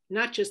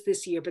 not just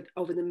this year, but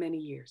over the many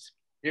years.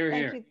 Here,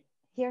 Thank here. you.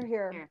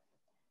 Here, here.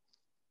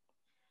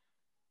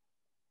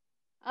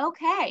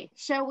 Okay,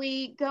 shall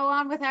we go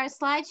on with our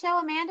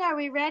slideshow? Amanda, are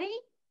we ready?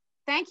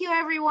 Thank you,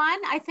 everyone.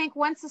 I think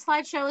once the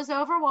slideshow is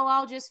over, we'll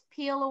all just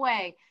peel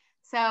away.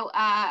 So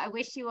I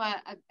wish you a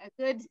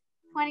good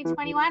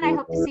 2021. I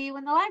hope to see you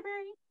in the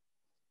library.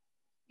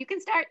 You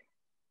can start.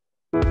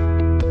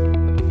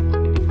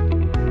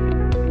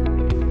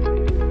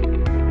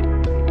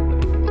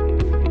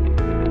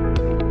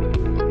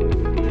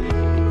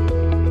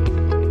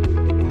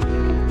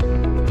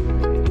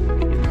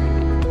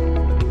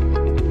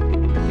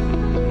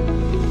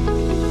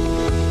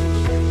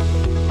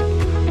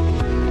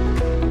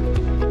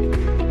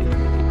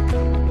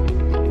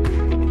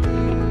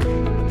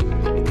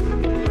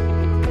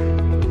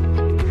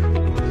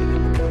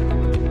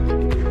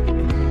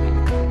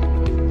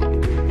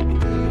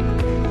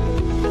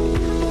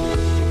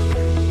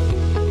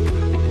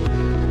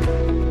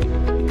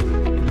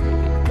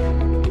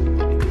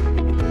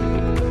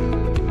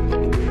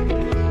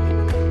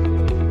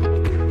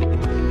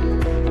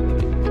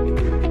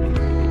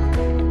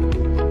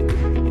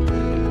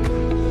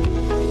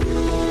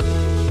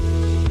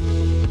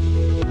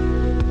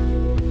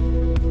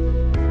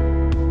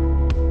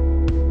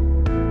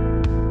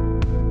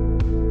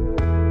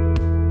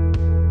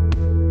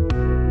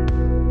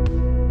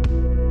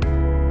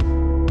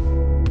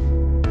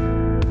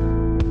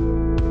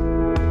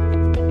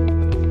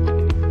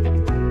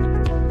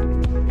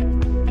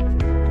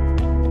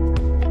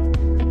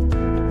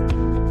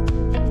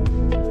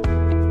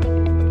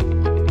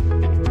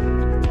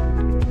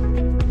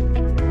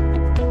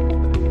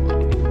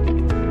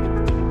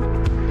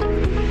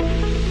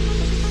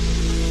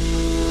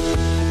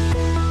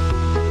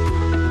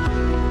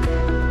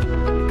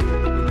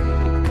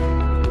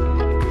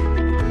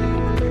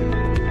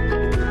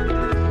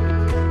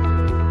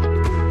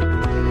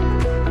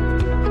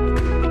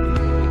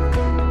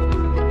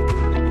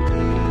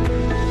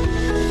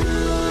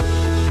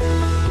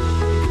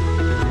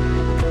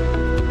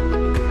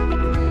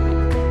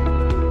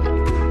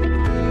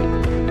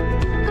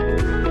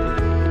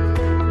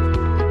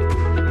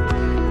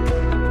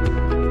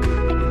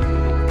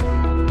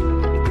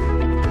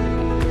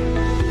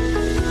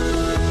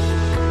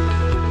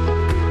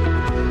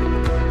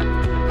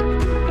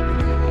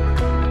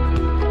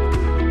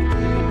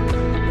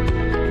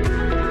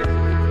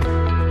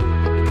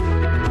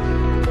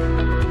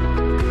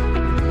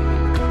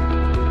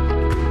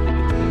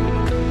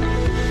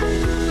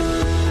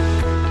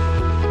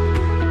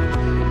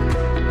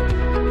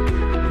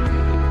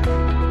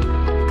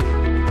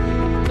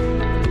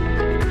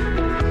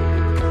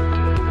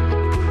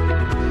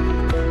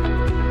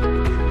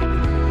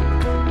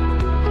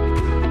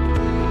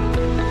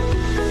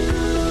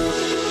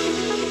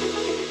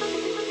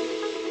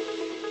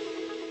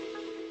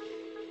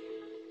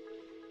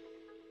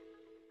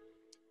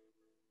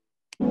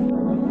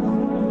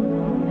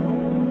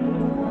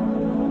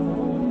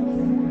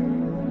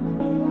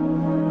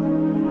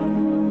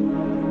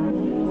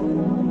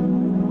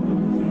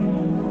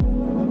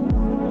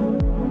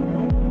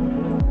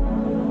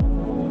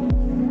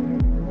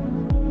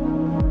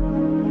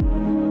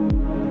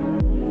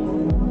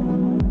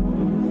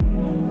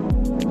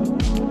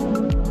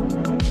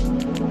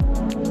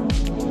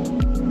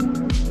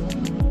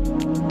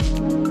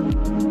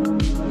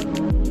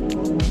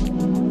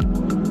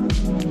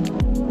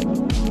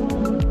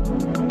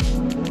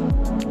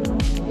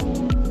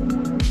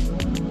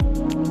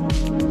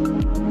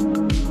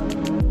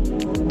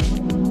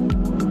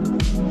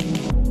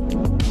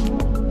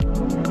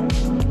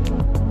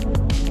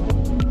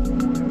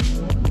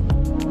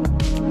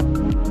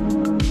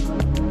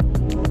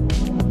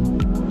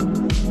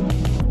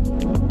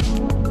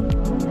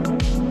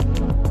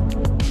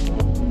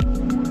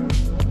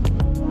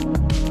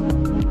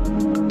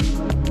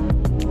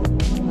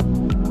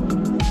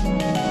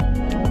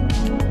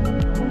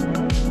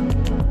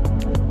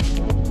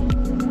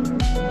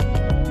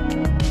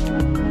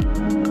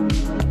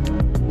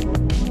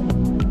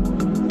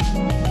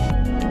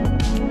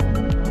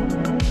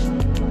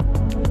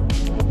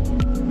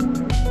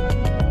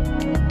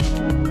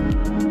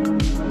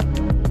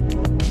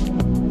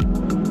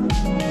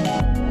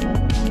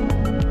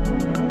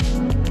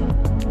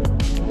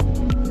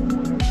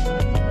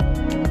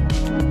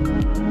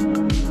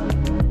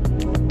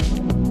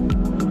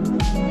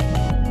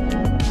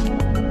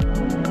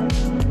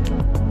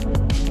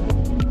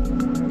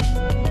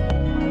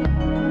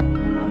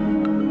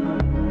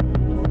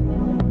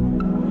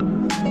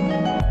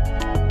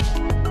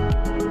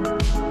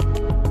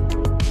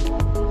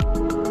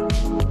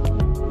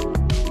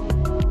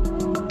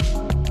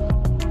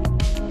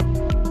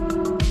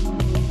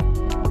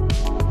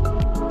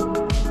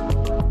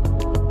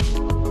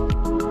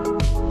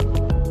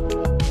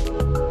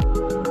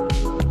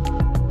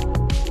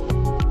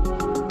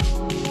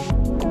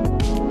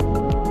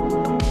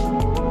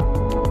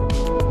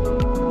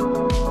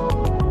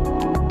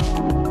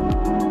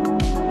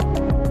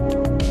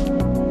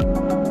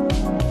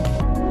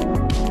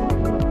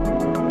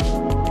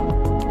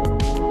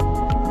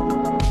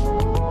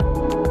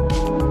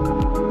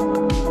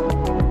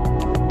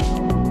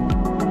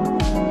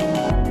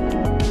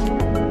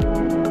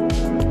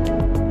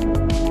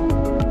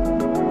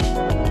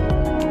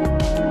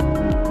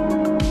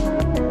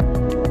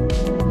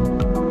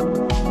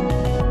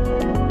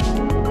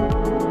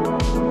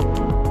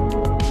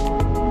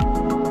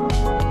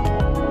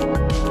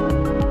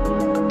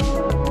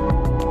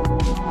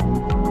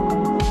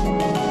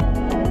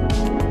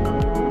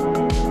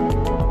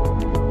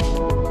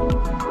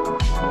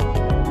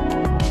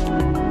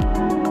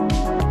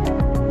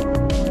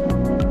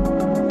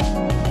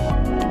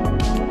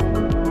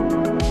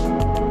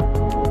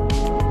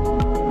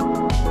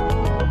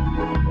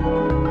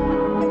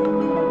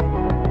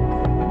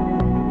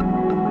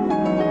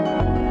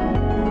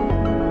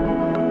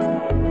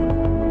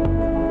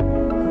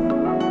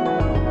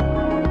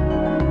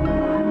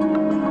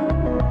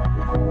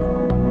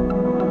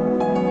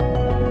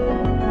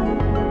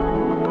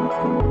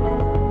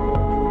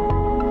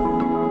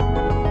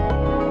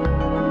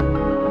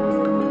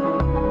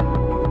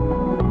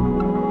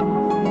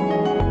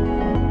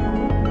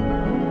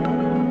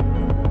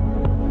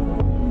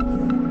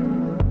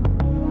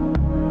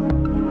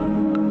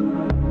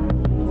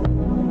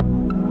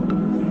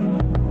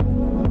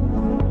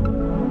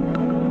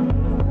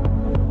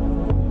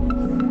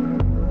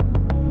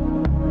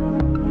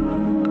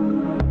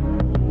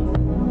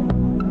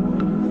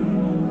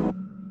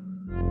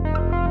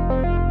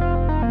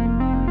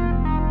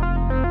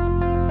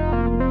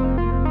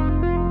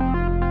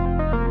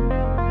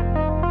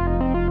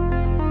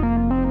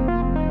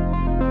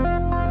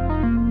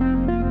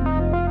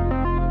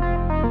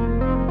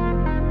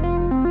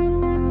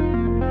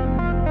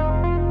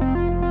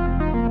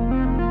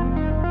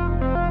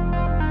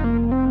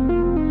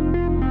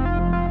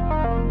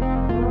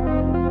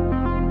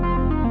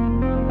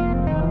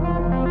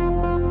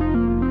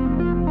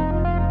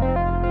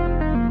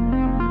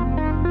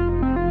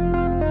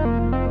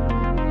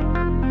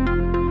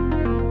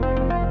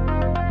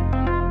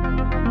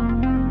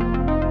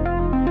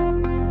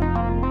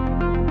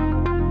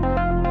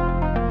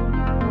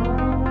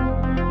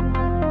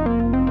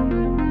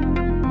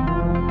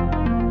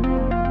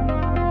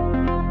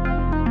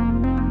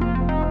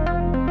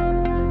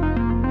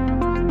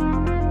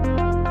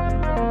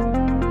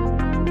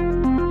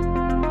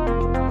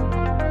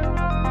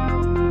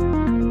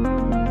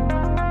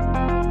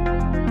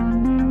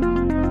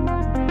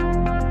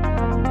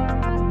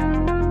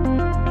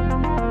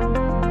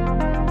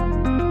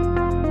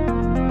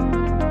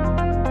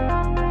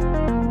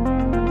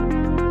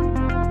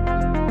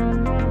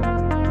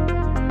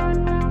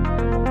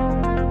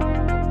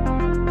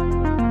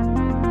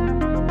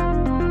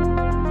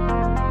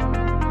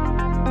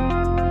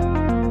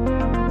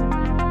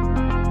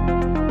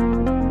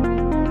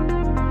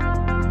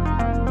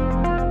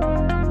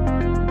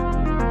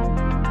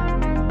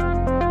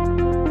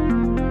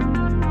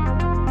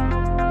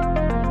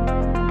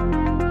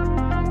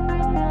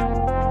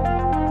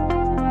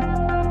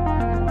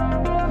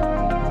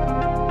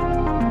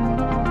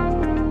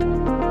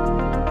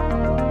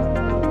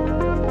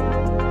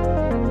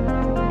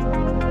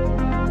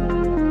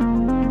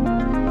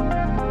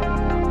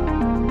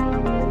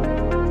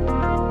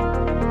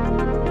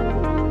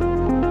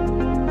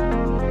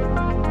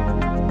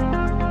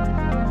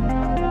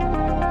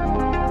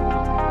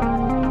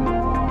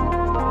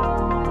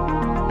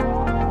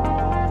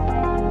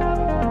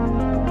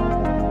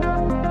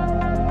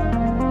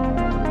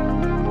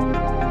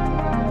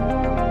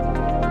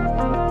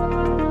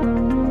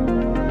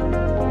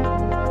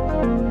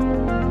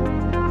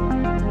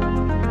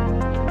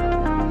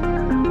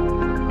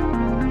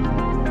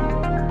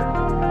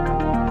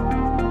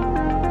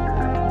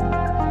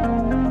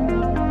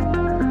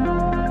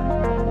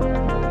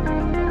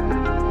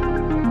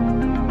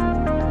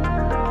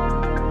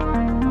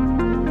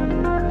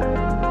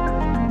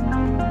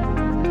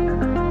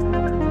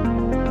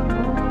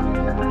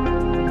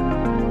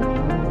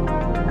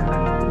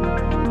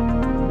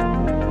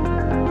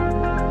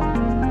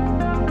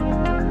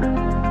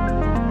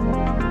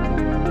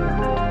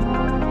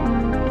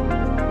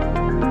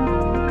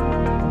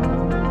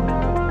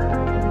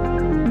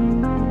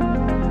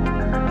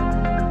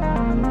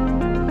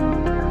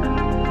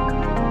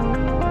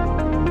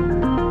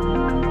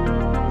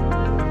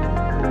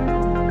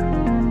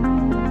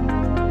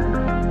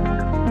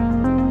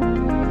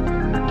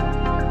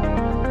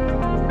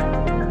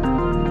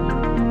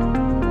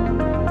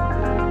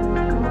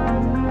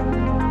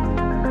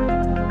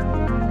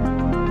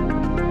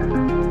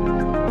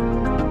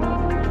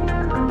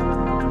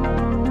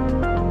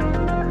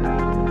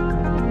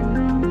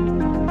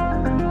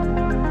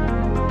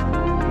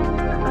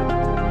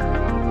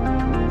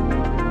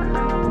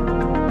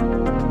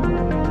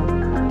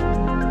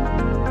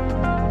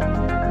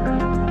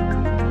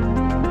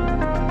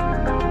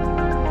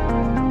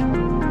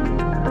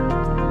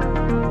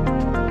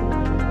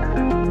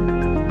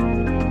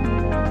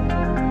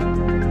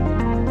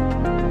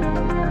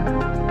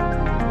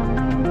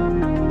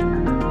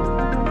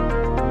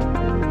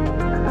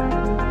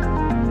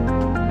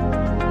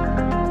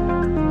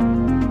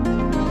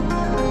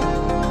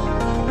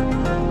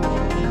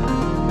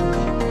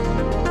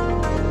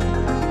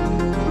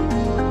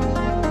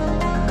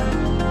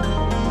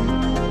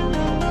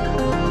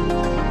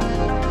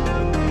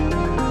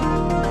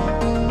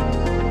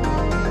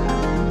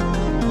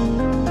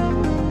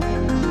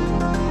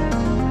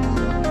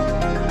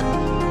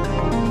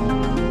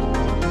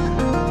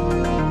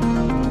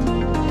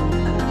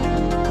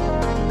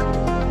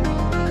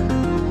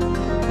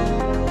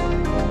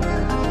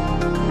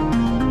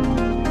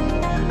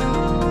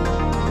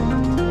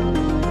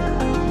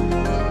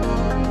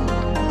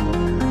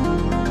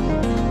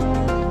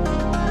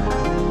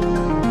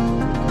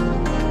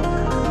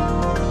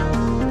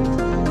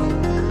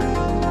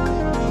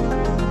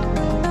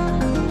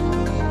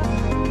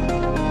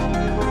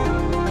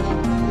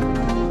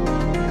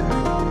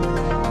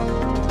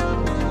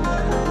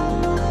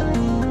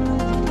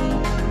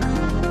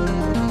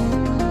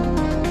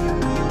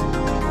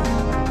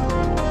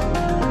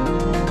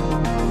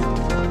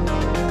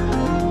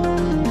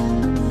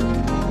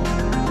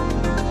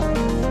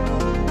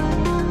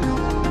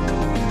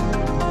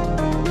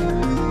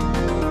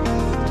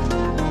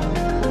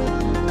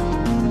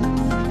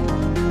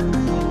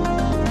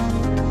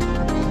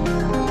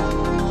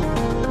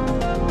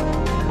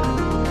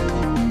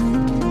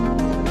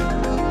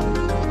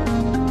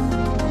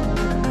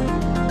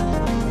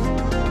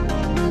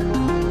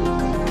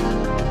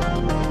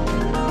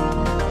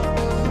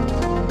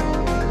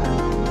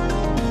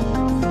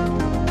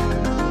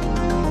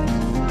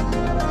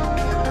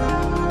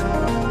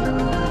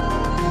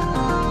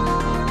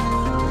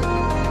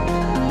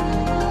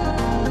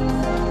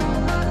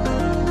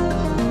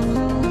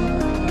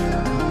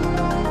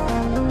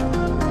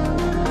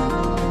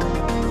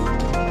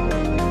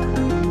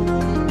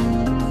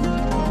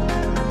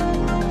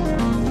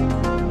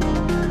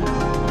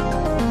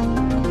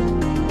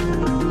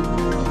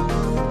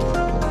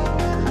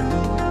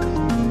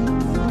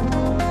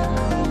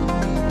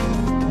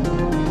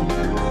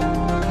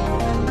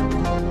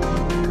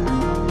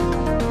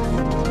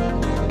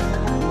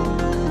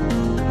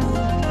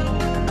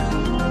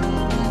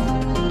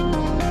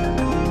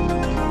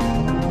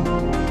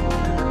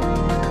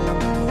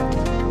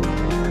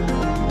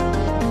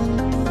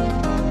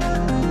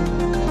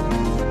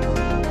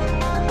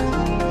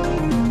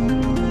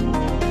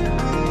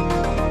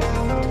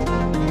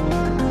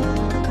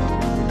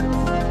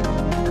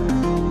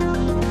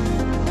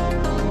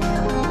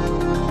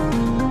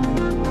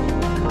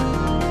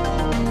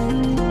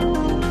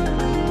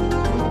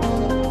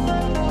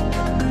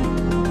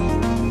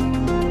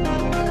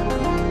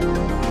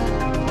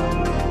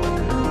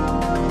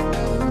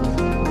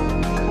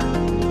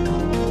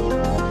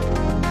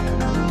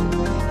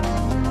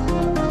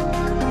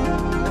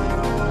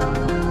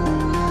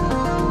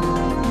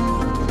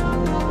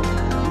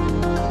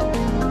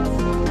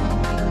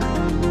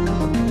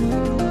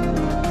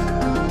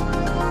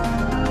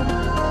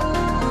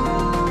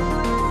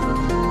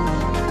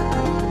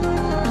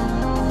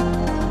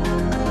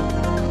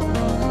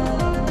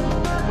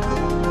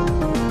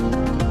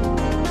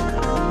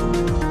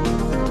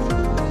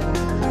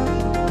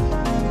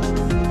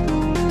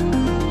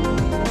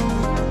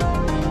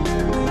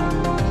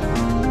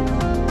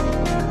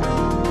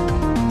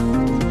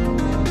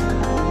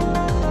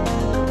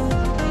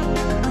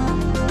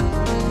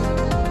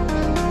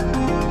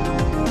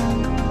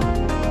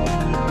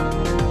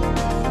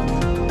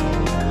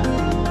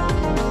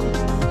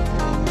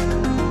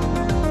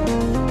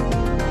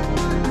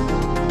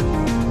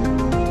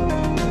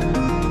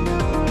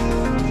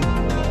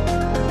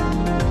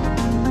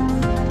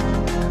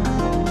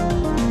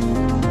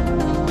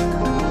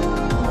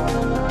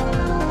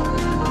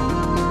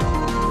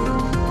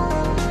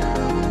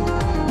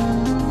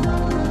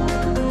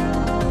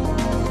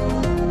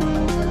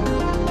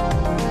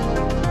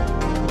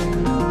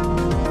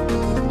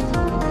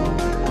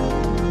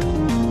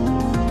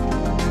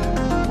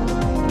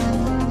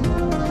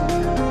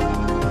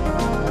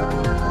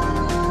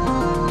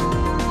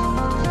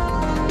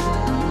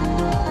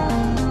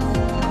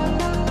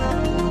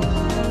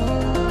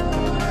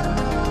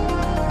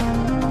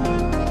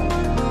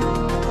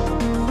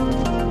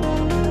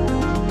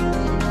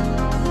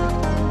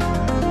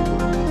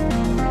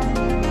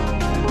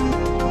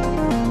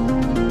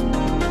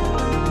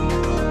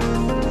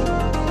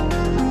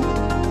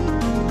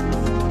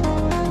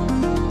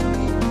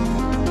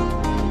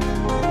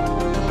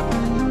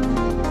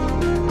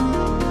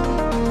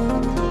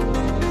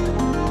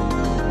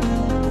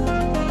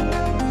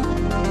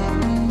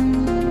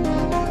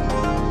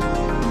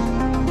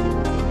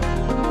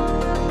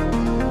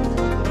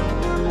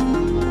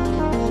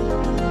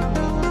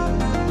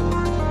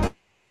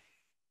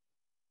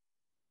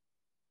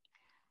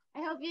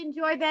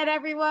 enjoyed that,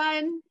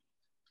 everyone.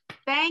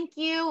 Thank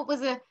you.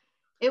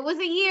 It was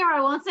a year.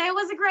 I won't say it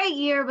was a great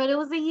year, but it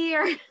was a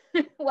year.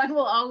 One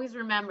will always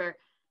remember.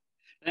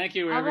 Thank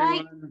you, All everyone.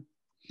 right.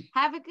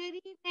 Have a good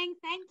evening.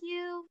 Thank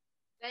you.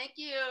 Thank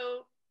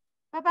you.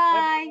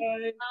 Bye-bye.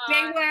 Bye.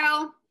 Stay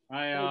well.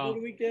 Bye, Have a all.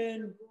 good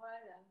weekend.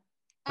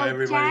 Bye,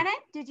 everybody. Janet,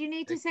 did you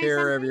need to Take say care,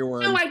 something?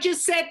 everyone. No, I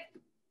just said.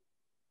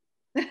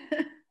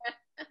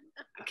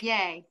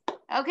 Yay.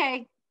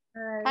 Okay.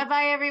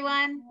 Bye-bye,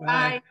 everyone.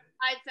 Bye.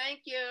 Bye.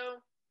 Thank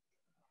you.